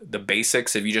the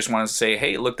basics, if you just want to say,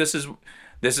 hey, look, this is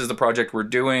the project we're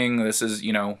doing. This is,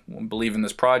 believe in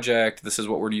this project. This is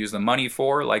what we're going to use the money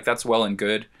for. Like, that's well and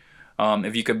good.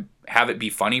 If you could have it be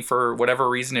funny for whatever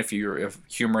reason, if you're a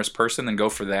humorous person, then go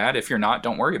for that. If you're not,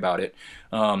 don't worry about it.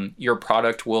 Your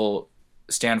product will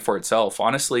stand for itself.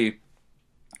 Honestly,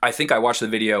 I think I watch the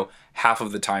video half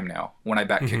of the time now when I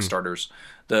back Kickstarters.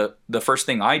 The first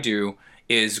thing I do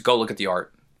is go look at the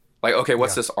art. Like, okay,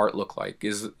 what's this art look like?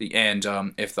 If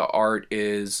the art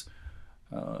is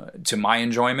to my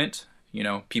enjoyment,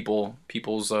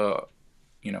 people's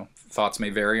thoughts may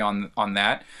vary on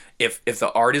that. If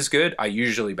the art is good, I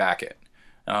usually back it.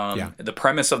 The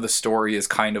premise of the story is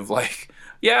kind of like,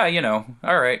 all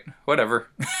right, whatever.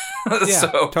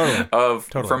 Totally.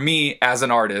 For me as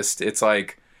an artist, it's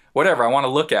like, whatever, I want to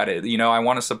look at it. I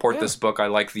want to support this book. I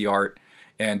like the art,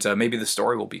 and maybe the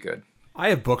story will be good. I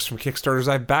have books from Kickstarters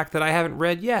I've backed that I haven't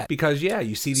read yet because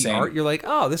you see the art, you're like,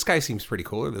 oh, this guy seems pretty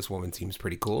cool, or this woman seems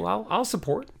pretty cool. I'll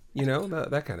support,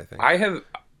 that kind of thing. I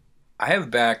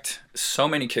have backed so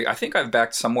many I think I've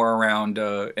backed somewhere around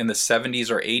in the 70s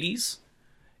or 80s,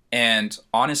 and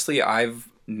honestly, I've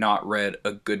not read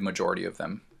a good majority of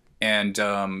them. And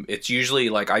it's usually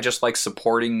like I just like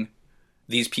supporting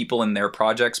these people in their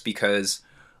projects because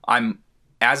I'm,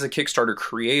 as a Kickstarter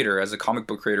creator, as a comic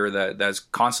book creator that's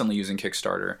constantly using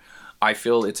Kickstarter, I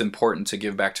feel it's important to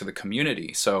give back to the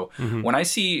community. So when I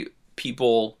see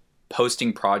people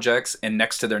posting projects and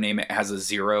next to their name it has a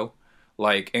 0,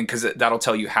 and because that'll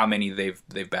tell you how many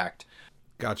they've backed.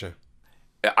 Gotcha.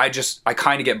 I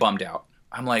kind of get bummed out.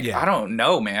 I'm like, I don't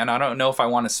know, man. I don't know if I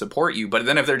want to support you. But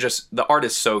then if the art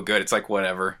is so good, it's like,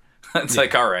 whatever. It's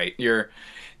like, all right, you're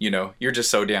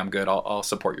just so damn good. I'll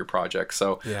support your project.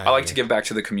 So I like to give back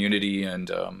to the community and,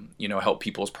 help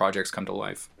people's projects come to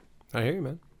life. I hear you,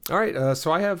 man. All right.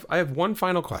 So I have one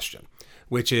final question,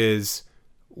 which is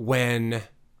when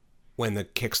the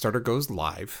Kickstarter goes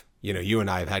live, you and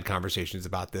I have had conversations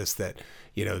about this, that,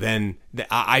 then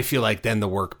I feel like then the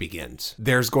work begins.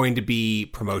 There's going to be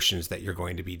promotions that you're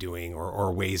going to be doing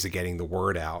or ways of getting the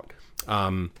word out.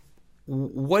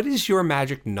 What is your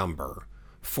magic number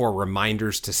for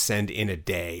reminders to send in a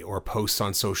day or posts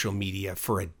on social media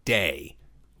for a day,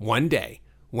 one day,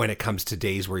 when it comes to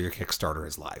days where your Kickstarter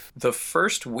is live? The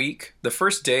first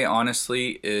day,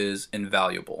 honestly, is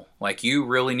invaluable. Like, you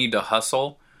really need to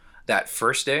hustle that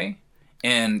first day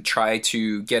and try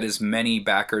to get as many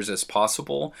backers as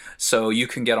possible so you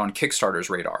can get on Kickstarter's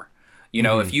radar.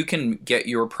 If you can get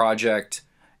your project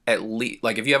at least,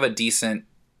 like if you have a decent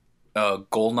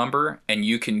goal number and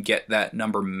you can get that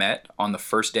number met on the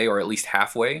first day, or at least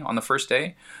halfway on the first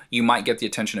day, you might get the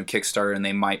attention of Kickstarter and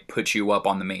they might put you up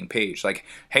on the main page. Like,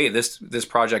 hey, this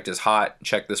project is hot.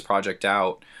 Check this project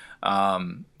out.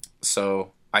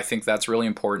 So I think that's really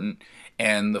important.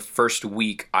 And the first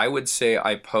week, I would say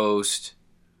I post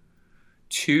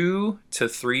 2 to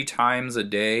 3 times a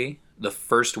day the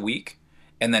first week.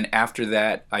 And then after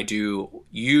that, I do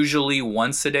usually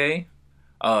once a day.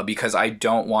 Because I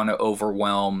don't want to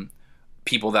overwhelm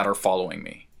people that are following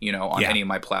me, on any of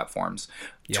my platforms.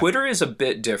 Yeah. Twitter is a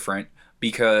bit different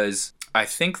because I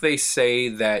think they say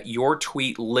that your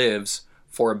tweet lives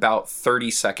for about 30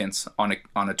 seconds on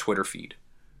a Twitter feed.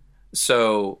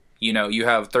 So, you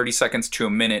have 30 seconds to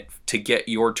a minute to get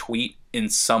your tweet in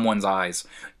someone's eyes.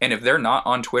 And if they're not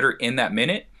on Twitter in that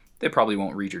minute, they probably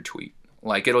won't read your tweet.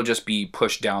 Like, it'll just be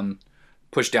pushed down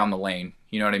the lane.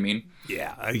 You know what I mean?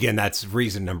 Yeah. Again, that's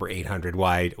reason number 800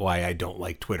 why I don't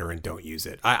like Twitter and don't use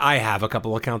it. I have a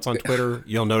couple accounts on Twitter.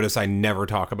 You'll notice I never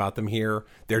talk about them here.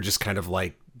 They're just kind of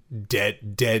like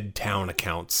dead town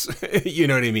accounts. You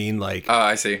know what I mean? Like,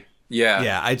 I see. Yeah.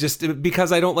 Yeah.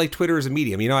 Because I don't like Twitter as a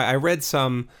medium. I read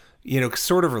some,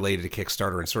 sort of related to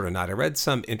Kickstarter and sort of not. I read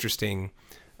some interesting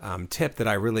tip that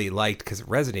I really liked because it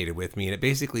resonated with me. And it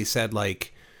basically said,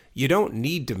 like, you don't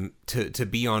need to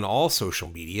be on all social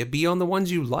media. Be on the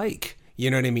ones you like. You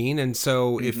know what I mean? And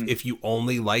so if you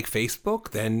only like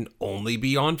Facebook, then only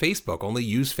be on Facebook. Only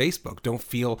use Facebook.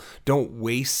 Don't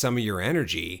waste some of your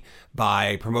energy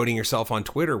by promoting yourself on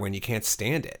Twitter when you can't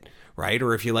stand it, right?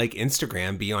 Or if you like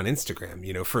Instagram, be on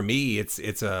Instagram. For me,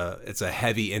 it's a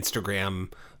heavy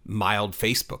Instagram, mild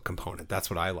Facebook component. That's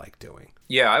what I like doing.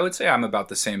 Yeah, I would say I'm about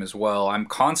the same as well. I'm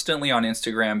constantly on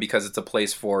Instagram because it's a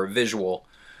place for visual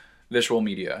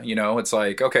media. It's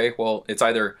like, okay, well, it's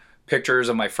either pictures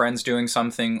of my friends doing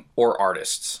something or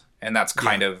artists. And that's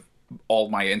kind of all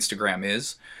my Instagram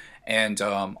is. And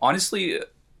honestly,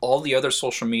 all the other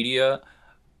social media,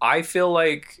 I feel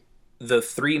like the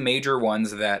 3 major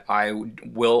ones that I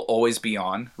will always be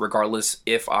on, regardless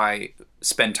if I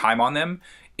spend time on them,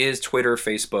 is Twitter,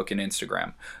 Facebook, and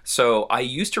Instagram. So I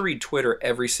used to read Twitter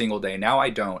every single day. Now I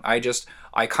don't.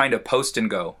 I kind of post and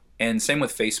go. And same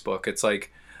with Facebook. It's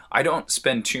like, I don't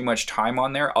spend too much time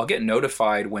on there. I'll get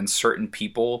notified when certain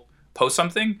people post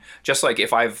something. Just like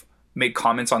if I've made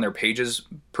comments on their pages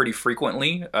pretty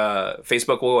frequently,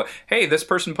 Facebook will, hey, this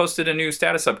person posted a new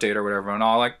status update or whatever, and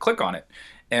I'll like click on it.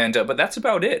 And but that's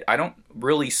about it. I don't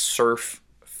really surf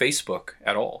Facebook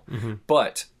at all. Mm-hmm.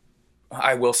 But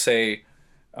I will say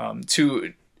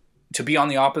to be on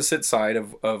the opposite side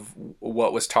of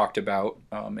what was talked about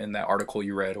in that article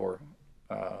you read or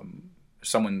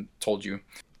someone told you,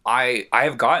 I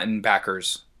have gotten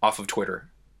backers off of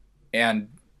Twitter, and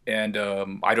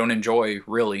I don't enjoy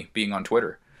really being on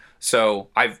Twitter. So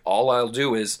all I'll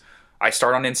do is I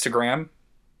start on Instagram,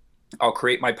 I'll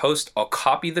create my post, I'll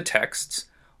copy the texts,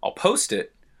 I'll post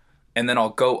it, and then I'll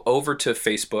go over to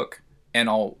Facebook and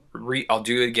I'll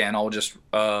do it again. I'll just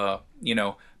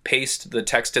paste the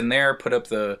text in there, put up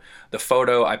the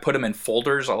photo. I put them in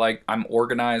folders. I'm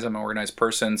organized. I'm an organized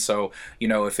person. So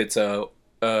if it's a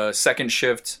second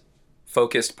shift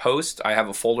focused post, I have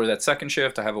a folder that's second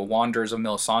shift. I have a Wanderers of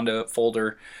Melisande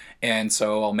folder, and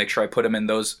so I'll make sure I put them in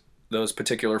those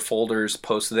particular folders,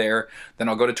 post there. Then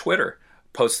I'll go to Twitter,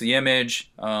 post the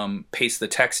image, paste the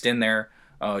text in there,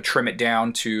 trim it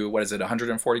down to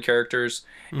 140 characters,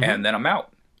 and then I'm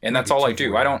out. And that's all I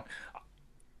do. I don't.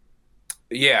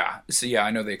 Yeah. So yeah,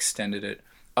 I know they extended it.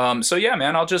 So yeah,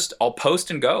 man, I'll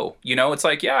post and go. It's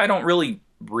like, yeah, I don't really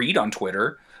read on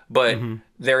Twitter, but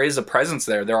there is a presence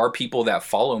there. There are people that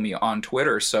follow me on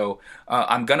Twitter. So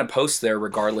I'm going to post there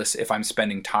regardless if I'm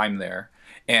spending time there.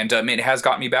 And it has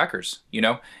got me backers,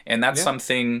 and that's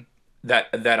something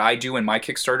that I do in my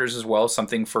Kickstarters as well,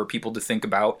 something for people to think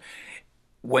about.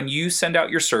 When you send out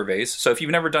your surveys, so if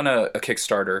you've never done a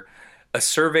Kickstarter, a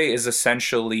survey is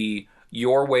essentially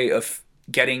your way of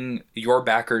getting your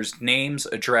backers' names,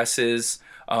 addresses,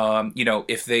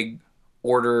 if they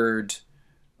ordered...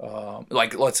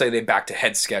 like let's say they backed a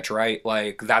head sketch, right?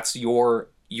 Like that's your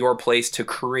place to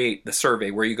create the survey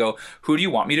where you go, who do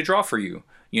you want me to draw for you?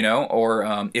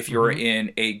 Or if you're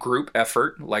in a group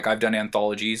effort, like I've done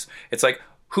anthologies, it's like,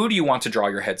 who do you want to draw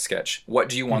your head sketch? What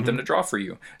do you want them to draw for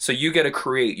you? So you get to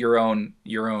create your own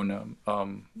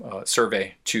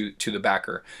survey to the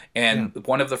backer. And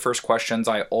one of the first questions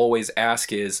I always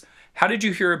ask is, how did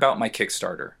you hear about my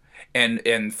Kickstarter?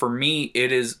 And for me,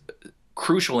 it is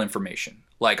crucial information.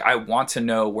 Like, I want to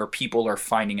know where people are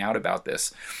finding out about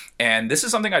this. And this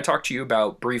is something I talked to you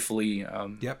about briefly,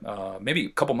 maybe a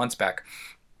couple months back,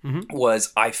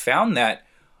 was I found that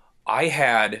I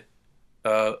had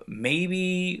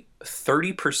maybe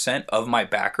 30% of my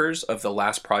backers of the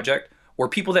last project were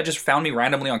people that just found me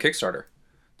randomly on Kickstarter.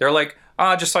 They're like,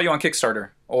 I just saw you on Kickstarter.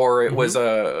 Or it was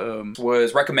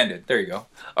recommended. There you go.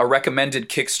 A recommended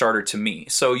Kickstarter to me.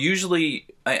 So usually,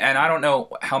 and I don't know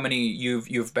how many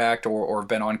you've backed or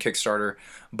been on Kickstarter,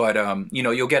 but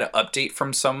you'll get an update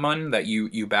from someone that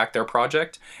you backed their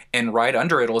project, and right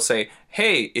under it will say,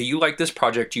 hey, you like this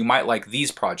project, you might like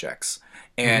these projects.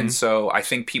 And so I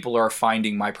think people are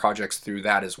finding my projects through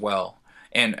that as well.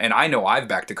 And I know I've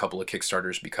backed a couple of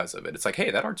Kickstarters because of it. It's like,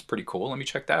 hey, that art's pretty cool. Let me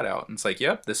check that out. And it's like,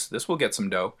 yep, this will get some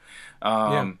dough.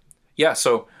 So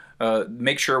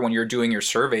make sure when you're doing your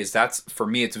surveys, for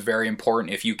me, it's very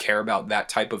important if you care about that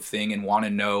type of thing and want to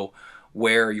know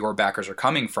where your backers are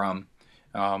coming from,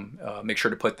 make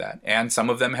sure to put that. And some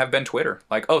of them have been Twitter.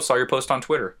 Like, oh, saw your post on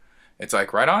Twitter. It's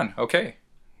like, right on. Okay.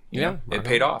 It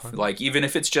paid off. Right. Like, even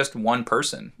if it's just one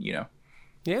person, Yeah.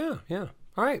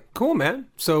 All right, cool, man.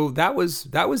 So that was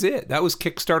it. That was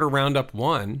Kickstarter Roundup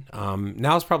 1.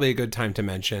 Now's probably a good time to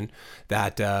mention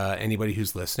that anybody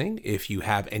who's listening, if you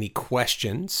have any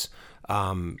questions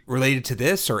related to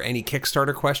this or any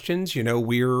Kickstarter questions,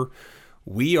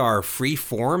 we are free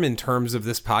form in terms of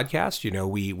this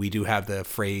podcast. We do have the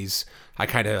phrase, I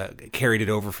kind of carried it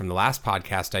over from the last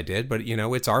podcast I did, but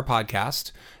it's our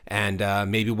podcast, and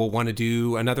maybe we'll want to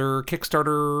do another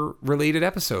Kickstarter related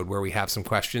episode where we have some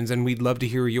questions, and we'd love to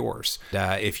hear yours.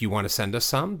 If you want to send us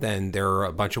some, then there are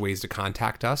a bunch of ways to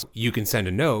contact us. You can send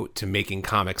a note to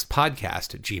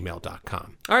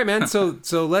makingcomicspodcast@gmail.com. All right, man. So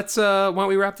let's why don't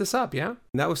we wrap this up? Yeah,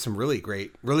 and that was some really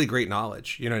great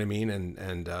knowledge. You know what I mean?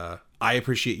 And I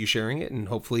appreciate you sharing it, and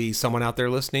hopefully someone out there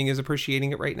listening is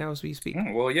appreciating it right now as we speak.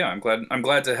 Well, yeah, I'm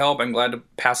glad to help. I'm glad to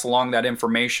pass along that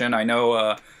information. I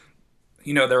know,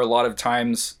 there are a lot of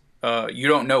times you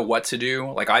don't know what to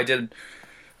do. Like, I did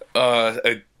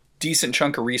a decent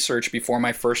chunk of research before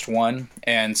my first one,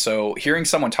 and so hearing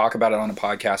someone talk about it on a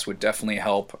podcast would definitely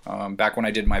help. Back when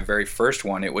I did my very first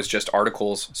one, it was just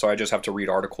articles, so I just have to read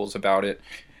articles about it.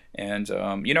 And,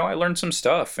 I learned some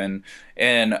stuff, and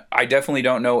I definitely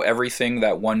don't know everything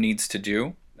that one needs to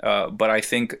do. But I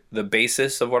think the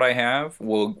basis of what I have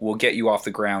will get you off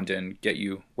the ground and get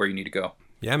you where you need to go.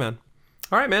 Yeah, man.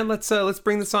 All right, man. Let's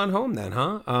bring this on home then,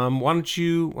 huh? Why don't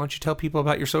you tell people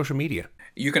about your social media?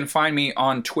 You can find me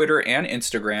on Twitter and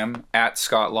Instagram at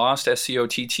Scott Lost,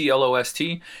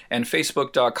 SCOTTLOST, and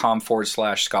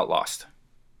Facebook.com/Scott Lost.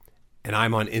 And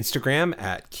I'm on Instagram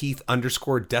at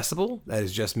Keith_Decibel. That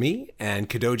is just me. And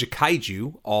Kadoja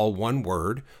Kaiju, all one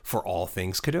word, for all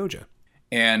things Kadoja.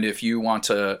 And if you want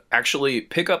to actually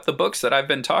pick up the books that I've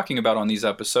been talking about on these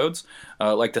episodes,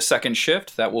 like The Second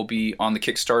Shift, that will be on the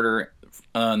Kickstarter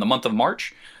in the month of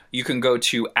March, you can go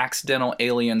to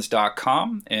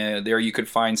accidentalaliens.com. And there you could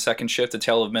find Second Shift, A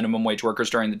Tale of Minimum Wage Workers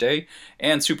During the Day,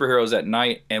 and Superheroes at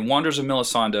Night, and Wonders of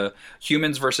Melisande,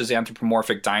 Humans versus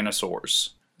Anthropomorphic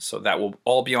Dinosaurs. So that will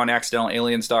all be on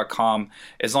accidentalaliens.com,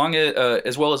 as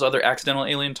well as other Accidental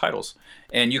Alien titles.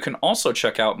 And you can also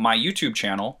check out my YouTube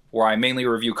channel, where I mainly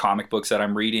review comic books that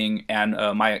I'm reading and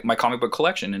my comic book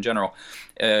collection in general.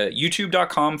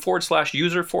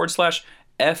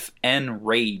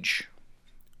 YouTube.com/user/FNRage.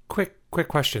 Quick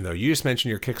question, though. You just mentioned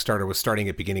your Kickstarter was starting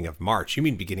at beginning of March. You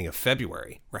mean beginning of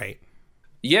February, right?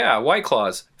 Yeah, White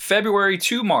Claws. February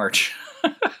to March.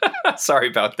 Sorry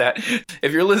about that.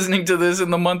 If you're listening to this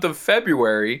in the month of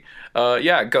February, go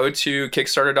to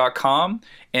Kickstarter.com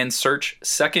and search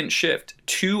Second Shift,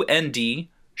 2ND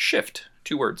Shift,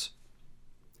 2 words.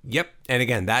 Yep. And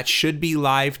again, that should be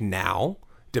live now,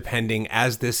 depending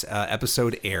as this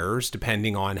episode airs,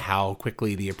 depending on how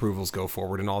quickly the approvals go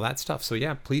forward and all that stuff. So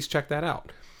yeah, please check that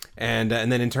out. And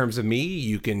then in terms of me,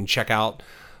 you can check out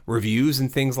reviews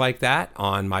and things like that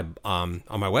on my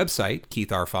website,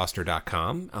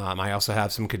 keithrfoster.com. I also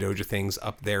have some Kadoja things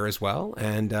up there as well,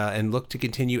 and look to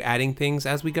continue adding things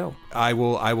as we go. I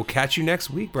will catch you next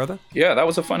week, brother. Yeah, that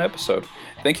was a fun episode.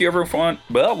 Thank you, everyone.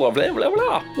 Blah, blah, blah, blah,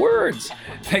 blah. Words.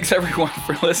 Thanks, everyone,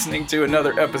 for listening to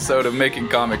another episode of Making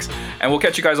Comics, and we'll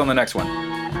catch you guys on the next one.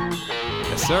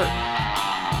 Yes, sir.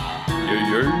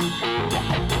 Yeah.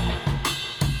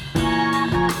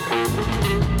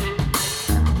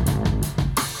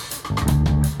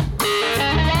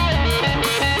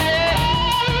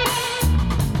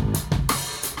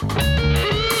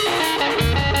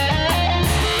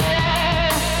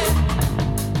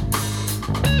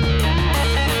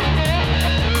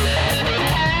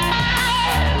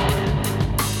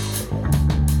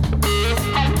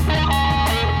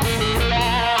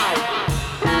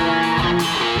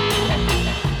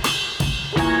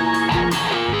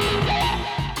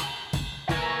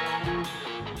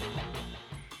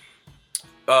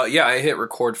 Yeah, I hit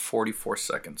record 44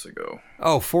 seconds ago.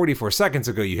 Oh, 44 seconds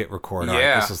ago you hit record. All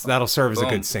yeah. Right, that'll serve as a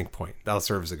good sync point.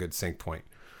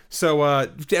 So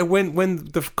when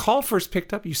the call first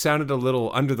picked up, you sounded a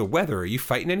little under the weather. Are you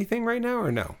fighting anything right now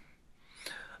or no?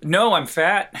 No, I'm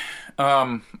fat.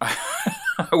 You're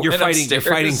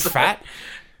fighting fat?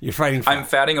 You're fighting fat.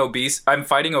 I'm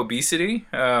fighting obesity.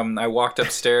 I walked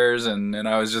upstairs and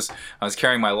I was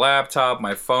carrying my laptop,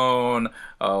 my phone,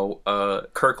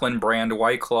 Kirkland brand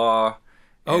White Claw.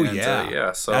 Oh, and,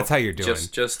 yeah. So that's how you're doing.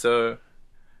 Just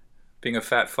being a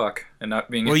fat fuck and not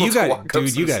being able to walk up some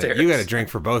stairs. You got to drink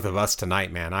for both of us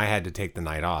tonight, man. I had to take the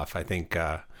night off. I think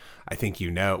you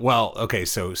know. Well, okay,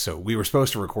 so we were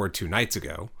supposed to record 2 nights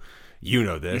ago. You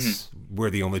know this. Mm-hmm.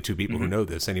 We're the only 2 people who know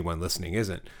this. Anyone listening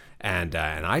isn't. And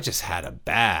I just had a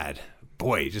bad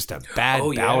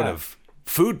bout of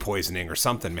food poisoning or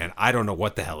something, man. I don't know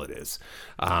what the hell it is.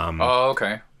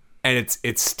 Okay. And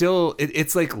it's still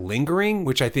it's like lingering,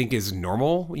 which I think is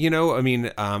normal. You know, I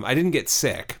mean, I didn't get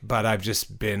sick, but I've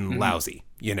just been lousy.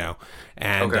 You know,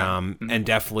 and and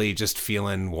definitely just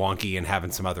feeling wonky and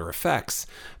having some other effects.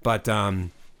 But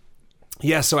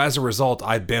yeah, so as a result,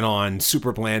 I've been on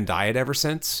super bland diet ever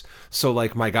since. So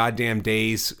like my goddamn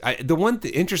days.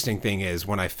 The interesting thing is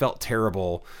when I felt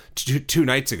terrible 2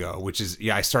 nights ago, which is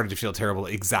I started to feel terrible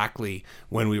exactly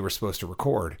when we were supposed to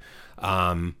record.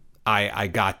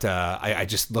 I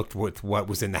just looked with what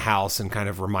was in the house and kind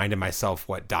of reminded myself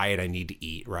what diet I need to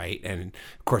eat, right? And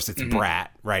of course it's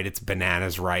brat, right? It's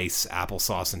bananas, rice,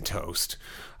 applesauce, and toast.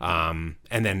 And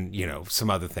then, some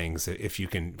other things if you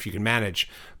can manage.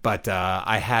 But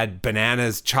I had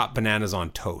chopped bananas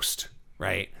on toast,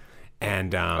 right?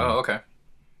 And okay.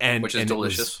 Which is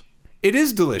delicious. It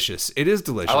is delicious.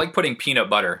 I like putting peanut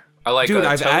butter. Dude,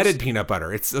 I've added peanut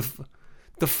butter. It's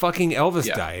the fucking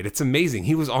Elvis diet. It's amazing.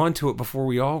 He was onto it before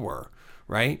we all were,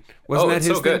 right? Wasn't that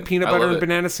his thing? Good. Peanut butter and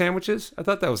banana sandwiches? I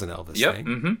thought that was an Elvis thing.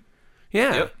 Mm-hmm.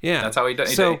 Yeah. That's how he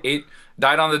died. He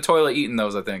died on the toilet eating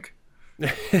those, I think. I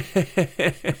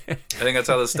think that's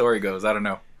how the story goes. I don't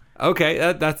know. Okay,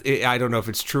 that's I don't know if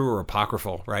it's true or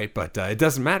apocryphal, right? But it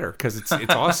doesn't matter because it's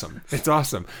awesome. It's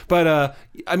awesome. But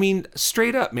I mean,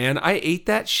 straight up, man, I ate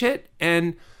that shit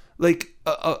and like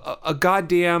a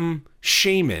goddamn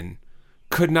shaman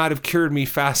could not have cured me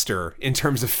faster in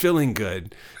terms of feeling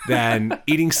good than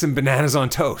eating some bananas on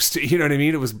toast. You know what I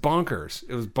mean? It was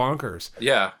bonkers.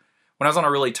 Yeah. When I was on a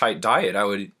really tight diet, I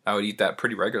would eat that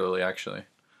pretty regularly, actually,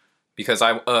 because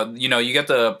you get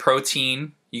the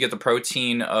protein. You get the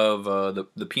protein of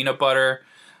the peanut butter,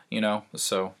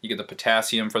 so you get the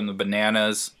potassium from the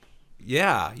bananas.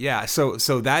 Yeah. So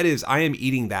that is, I am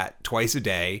eating that twice a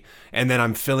day, and then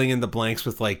I'm filling in the blanks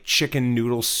with like chicken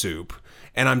noodle soup,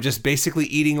 and I'm just basically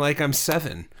eating like I'm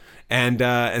 7. And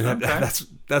that's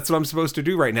what I'm supposed to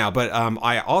do right now. But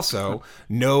I also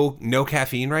no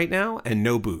caffeine right now and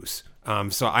no booze.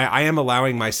 So I am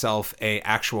allowing myself a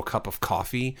actual cup of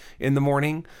coffee in the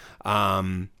morning.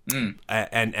 And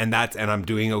I'm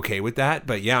doing okay with that.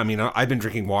 But yeah, I mean, I've been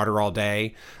drinking water all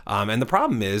day. And the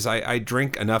problem is I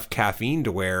drink enough caffeine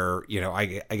to where, I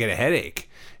get a headache.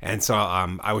 And so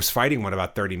I was fighting one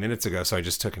about 30 minutes ago, so I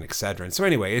just took an Excedrin. So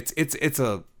anyway, it's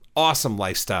a awesome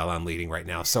lifestyle I'm leading right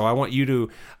now. So I want you to,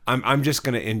 I'm just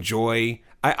going to enjoy.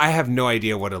 I have no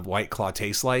idea what a White Claw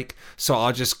tastes like, so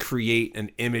I'll just create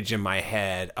an image in my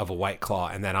head of a White Claw,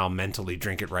 and then I'll mentally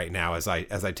drink it right now as I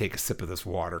take a sip of this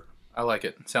water. I like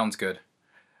it. Sounds good.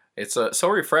 It's so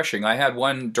refreshing. I had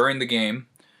one during the game,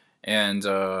 and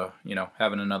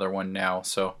having another one now.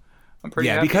 So I'm pretty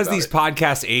happy because about these it.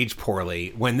 Podcasts age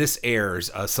poorly. When this airs,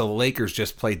 so the Lakers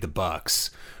just played the Bucks,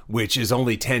 which is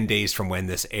only 10 days from when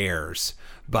this airs.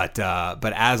 But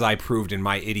as I proved in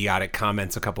my idiotic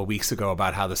comments a couple of weeks ago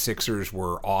about how the Sixers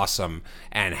were awesome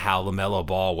and how LaMelo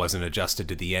Ball wasn't adjusted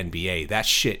to the NBA, that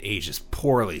shit ages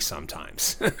poorly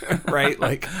sometimes, right?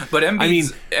 Like, but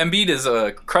Embiid is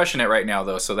crushing it right now,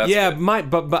 though. So that's good.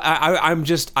 But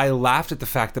I laughed at the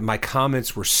fact that my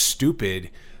comments were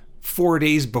stupid 4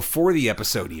 days before the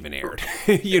episode even aired.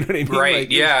 You know what I mean? Right.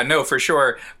 Like, yeah, no, for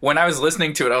sure. When I was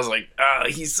listening to it, I was like,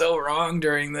 he's so wrong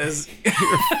during this.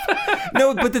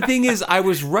 No, but the thing is, I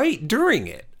was right during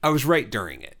it.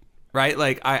 Right?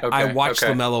 Like, I watched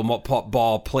LaMelo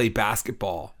Ball play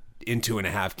basketball in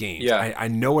 2.5 games. Yeah. I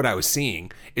know what I was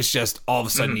seeing. It's just all of a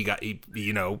sudden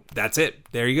that's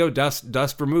it. There you go.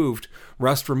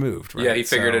 Rust removed. Right? Yeah, he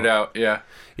figured it out. Yeah.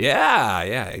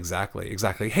 Yeah, exactly.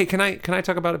 Hey, can I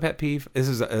talk about a pet peeve? This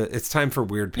is it's time for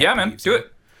weird pet peeves. Yeah, man, do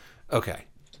it. Okay.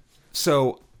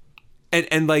 So,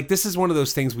 and like this is one of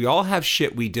those things, we all have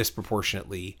shit we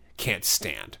disproportionately can't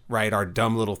stand, right? Our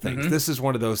dumb little things. Mm-hmm. This is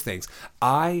one of those things.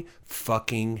 I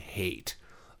fucking hate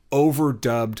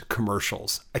overdubbed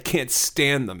commercials. I can't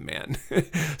stand them, man.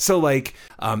 So like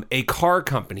a car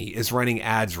company is running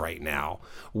ads right now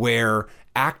where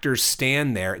actors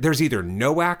stand there. There's either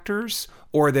no actors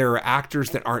or there are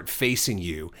actors that aren't facing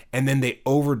you, and then they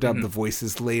overdub the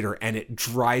voices later, and it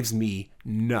drives me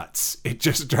nuts. It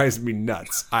just drives me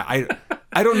nuts. I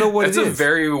don't know what it is. It's a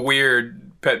very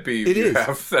weird pet peeve you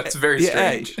have. That's very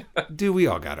strange. Dude, we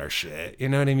all got our shit. You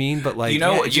know what I mean? But like, you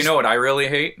know what I really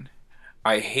hate?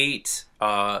 I hate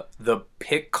the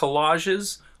pic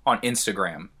collages on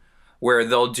Instagram where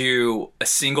they'll do a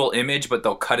single image, but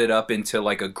they'll cut it up into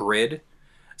like a grid.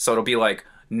 So it'll be like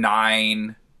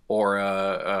 9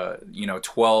 or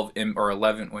 12 or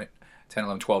 11. Wait, 10,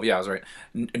 11, 12. Yeah, I was right.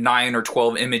 9 or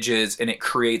 12 images, and it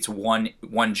creates one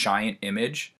giant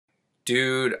image.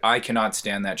 Dude, I cannot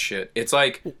stand that shit. It's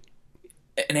like,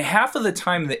 and half of the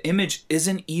time the image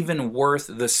isn't even worth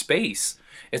the space.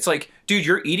 It's like, dude,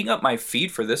 you're eating up my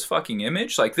feed for this fucking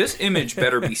image? Like, this image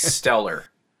better be stellar.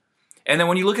 And then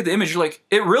when you look at the image, you're like,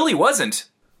 it really wasn't,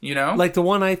 you know? Like the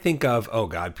one I think of, oh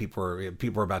God, people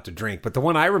are about to drink. But the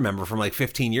one I remember from like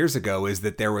 15 years ago is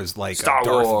that there was like Star a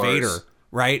Darth Wars. Vader,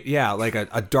 right? Yeah, like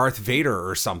a Darth Vader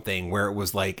or something where it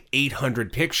was like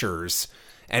 800 pictures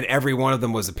and every one of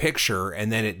them was a picture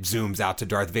and then it zooms out to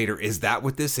Darth Vader. Is that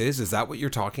what this is? Is that what you're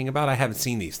talking about? I haven't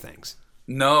seen these things.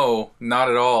 No, not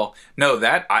at all. No,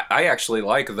 that I actually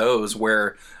like those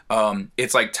where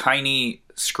it's like tiny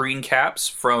screen caps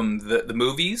from the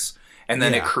movies, and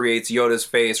then it creates Yoda's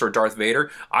face or Darth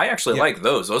Vader. I actually like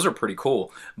those. Those are pretty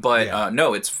cool. But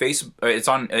no, it's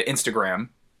on Instagram,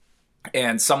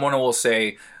 and someone will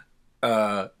say,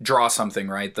 draw something,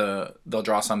 right? They'll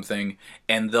draw something,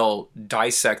 and they'll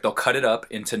cut it up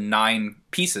into 9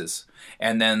 pieces.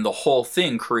 And then the whole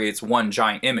thing creates one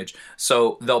giant image.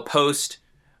 So they'll post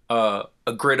a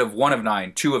grid of 1 of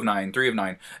 9, 2 of 9, 3 of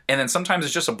 9, and then sometimes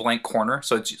it's just a blank corner.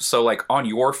 So like on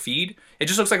your feed, it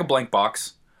just looks like a blank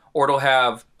box, or it'll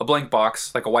have a blank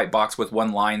box, like a white box with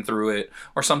one line through it,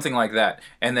 or something like that.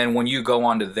 And then when you go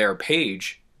onto their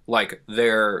page, like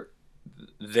their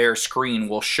screen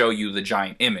will show you the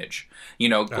giant image. You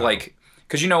know, like,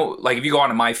 because like if you go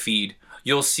onto my feed,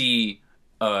 you'll see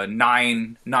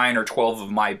 9 or 12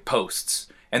 of my posts,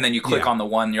 and then you click on the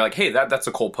one and you're like, hey, that's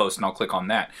a cool post, and I'll click on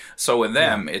that. So with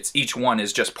them, it's each one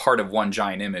is just part of one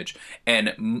giant image,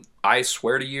 and I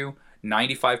swear to you,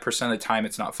 95% of the time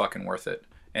it's not fucking worth it,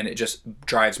 and it just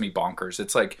drives me bonkers.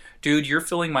 It's like, dude, you're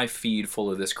filling my feed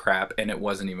full of this crap and it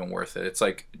wasn't even worth it. It's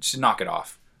like, just knock it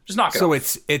off. Just knock it off.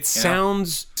 So it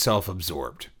sounds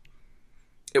self-absorbed.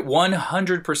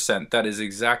 100%, that is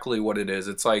exactly what it is.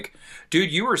 It's like,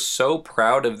 dude, you were so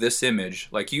proud of this image.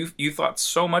 Like, you thought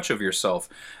so much of yourself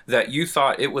that you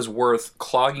thought it was worth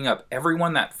clogging up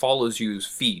everyone that follows you's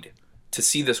feed to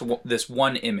see this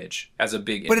one image as a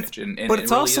big image. But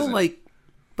it's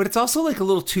also like a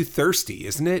little too thirsty,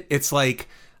 isn't it? It's like,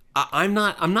 I'm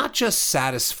not just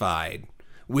satisfied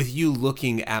with you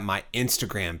looking at my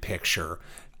Instagram picture.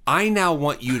 I now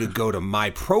want you to go to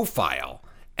my profile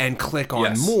and click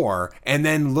on more, and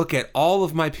then look at all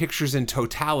of my pictures in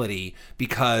totality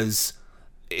because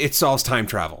it solves time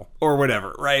travel or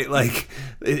whatever, right? Like,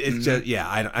 it's just,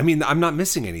 I mean, I'm not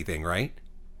missing anything, right?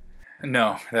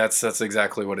 No, that's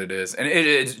exactly what it is, and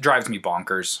it drives me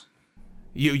bonkers.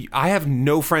 I have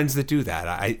no friends that do that.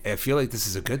 I feel like this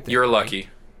is a good thing. You're lucky.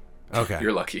 Okay.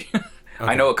 You're lucky. Okay.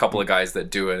 I know a couple of guys that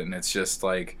do it, and it's just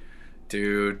like,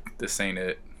 dude, this ain't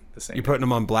it. You're putting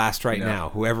them on blast right now.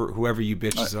 Whoever you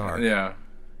bitches are. Yeah.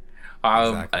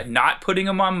 Exactly. Not putting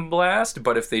them on blast,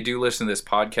 but if they do listen to this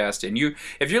podcast, and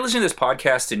if you're listening to this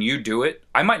podcast and you do it,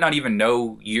 I might not even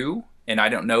know you, and I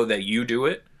don't know that you do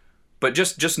it, but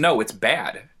just know it's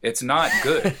bad. It's not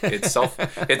good. It's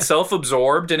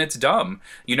self-absorbed, and it's dumb.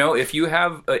 You know, if you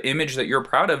have an image that you're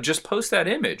proud of, just post that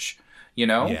image. You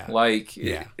know,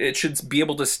 it should be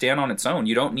able to stand on its own.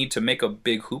 You don't need to make a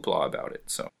big hoopla about it.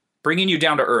 So, bringing you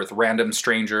down to earth, random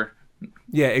stranger.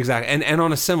 Yeah, exactly. And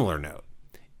on a similar note,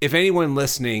 if anyone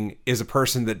listening is a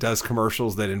person that does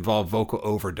commercials that involve vocal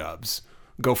overdubs,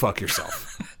 go fuck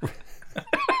yourself.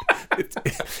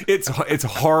 It's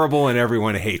horrible and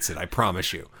everyone hates it. I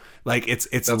promise you. Like it's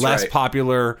less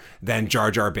popular than Jar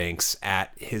Jar Binks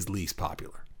at his least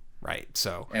popular. Right.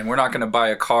 So, and we're not going to buy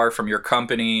a car from your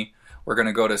company. We're going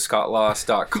to go to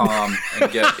scottloss.com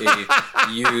and get a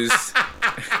used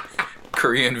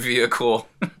Korean vehicle.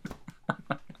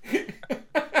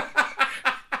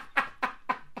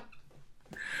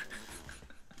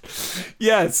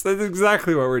 Yes, that's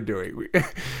exactly what we're doing.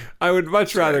 I would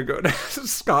much rather go to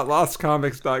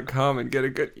scottlosscomics.com and get a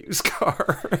good used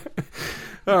car.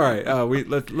 All right.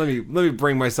 Let me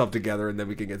bring myself together, and then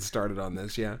we can get started on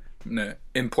this. Yeah. I'm gonna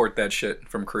import that shit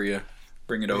from Korea,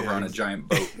 bring it over on a giant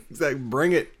boat. Exactly.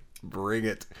 Bring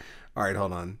it. All right.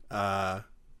 Hold on. All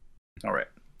right.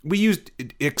 We used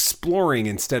exploring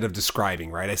instead of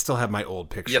describing, right? I still have my old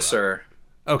picture. Yes, sir.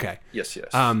 Okay. Yes.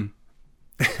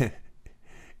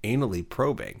 Anally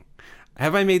probing.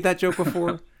 Have I made that joke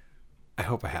before? I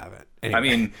hope I haven't. Anyway. I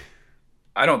mean,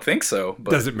 I don't think so.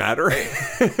 But does it matter?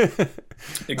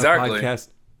 Exactly. Podcast.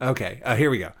 Okay.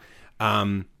 Here we go.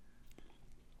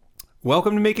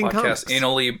 Welcome to Making Comics.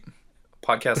 Podcast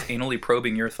anally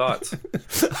probing your thoughts.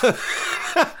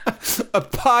 A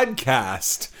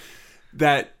podcast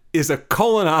that is a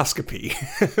colonoscopy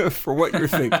for what you're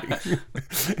thinking.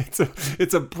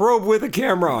 It's a probe with a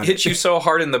camera on it. Hits you so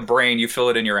hard in the brain you feel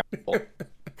it in your apple.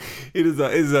 It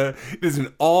is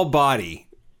an all body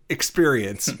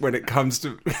experience when it comes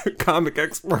to comic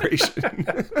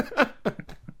exploration.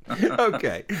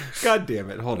 Okay. God damn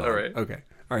it. Hold on. All right. Okay.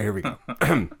 All right, here we go.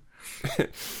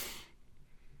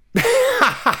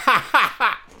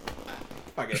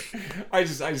 Fuck it. I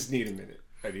just need a minute.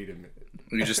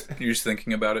 You're just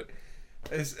thinking about it.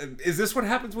 Is this what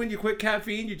happens when you quit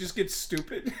caffeine? You just get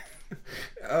stupid?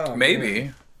 Oh, maybe.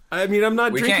 Man. I mean, I'm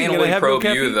not drinking. We can't probe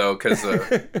no you though, because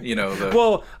the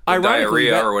well, the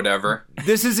diarrhea or whatever.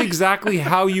 This is exactly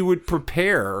how you would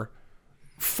prepare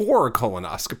for a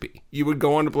colonoscopy. You would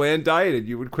go on a bland diet and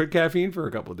you would quit caffeine for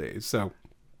a couple of days. So,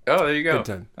 there you go. Good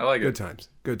time. I like it.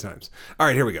 Good times. All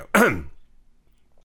right, here we go.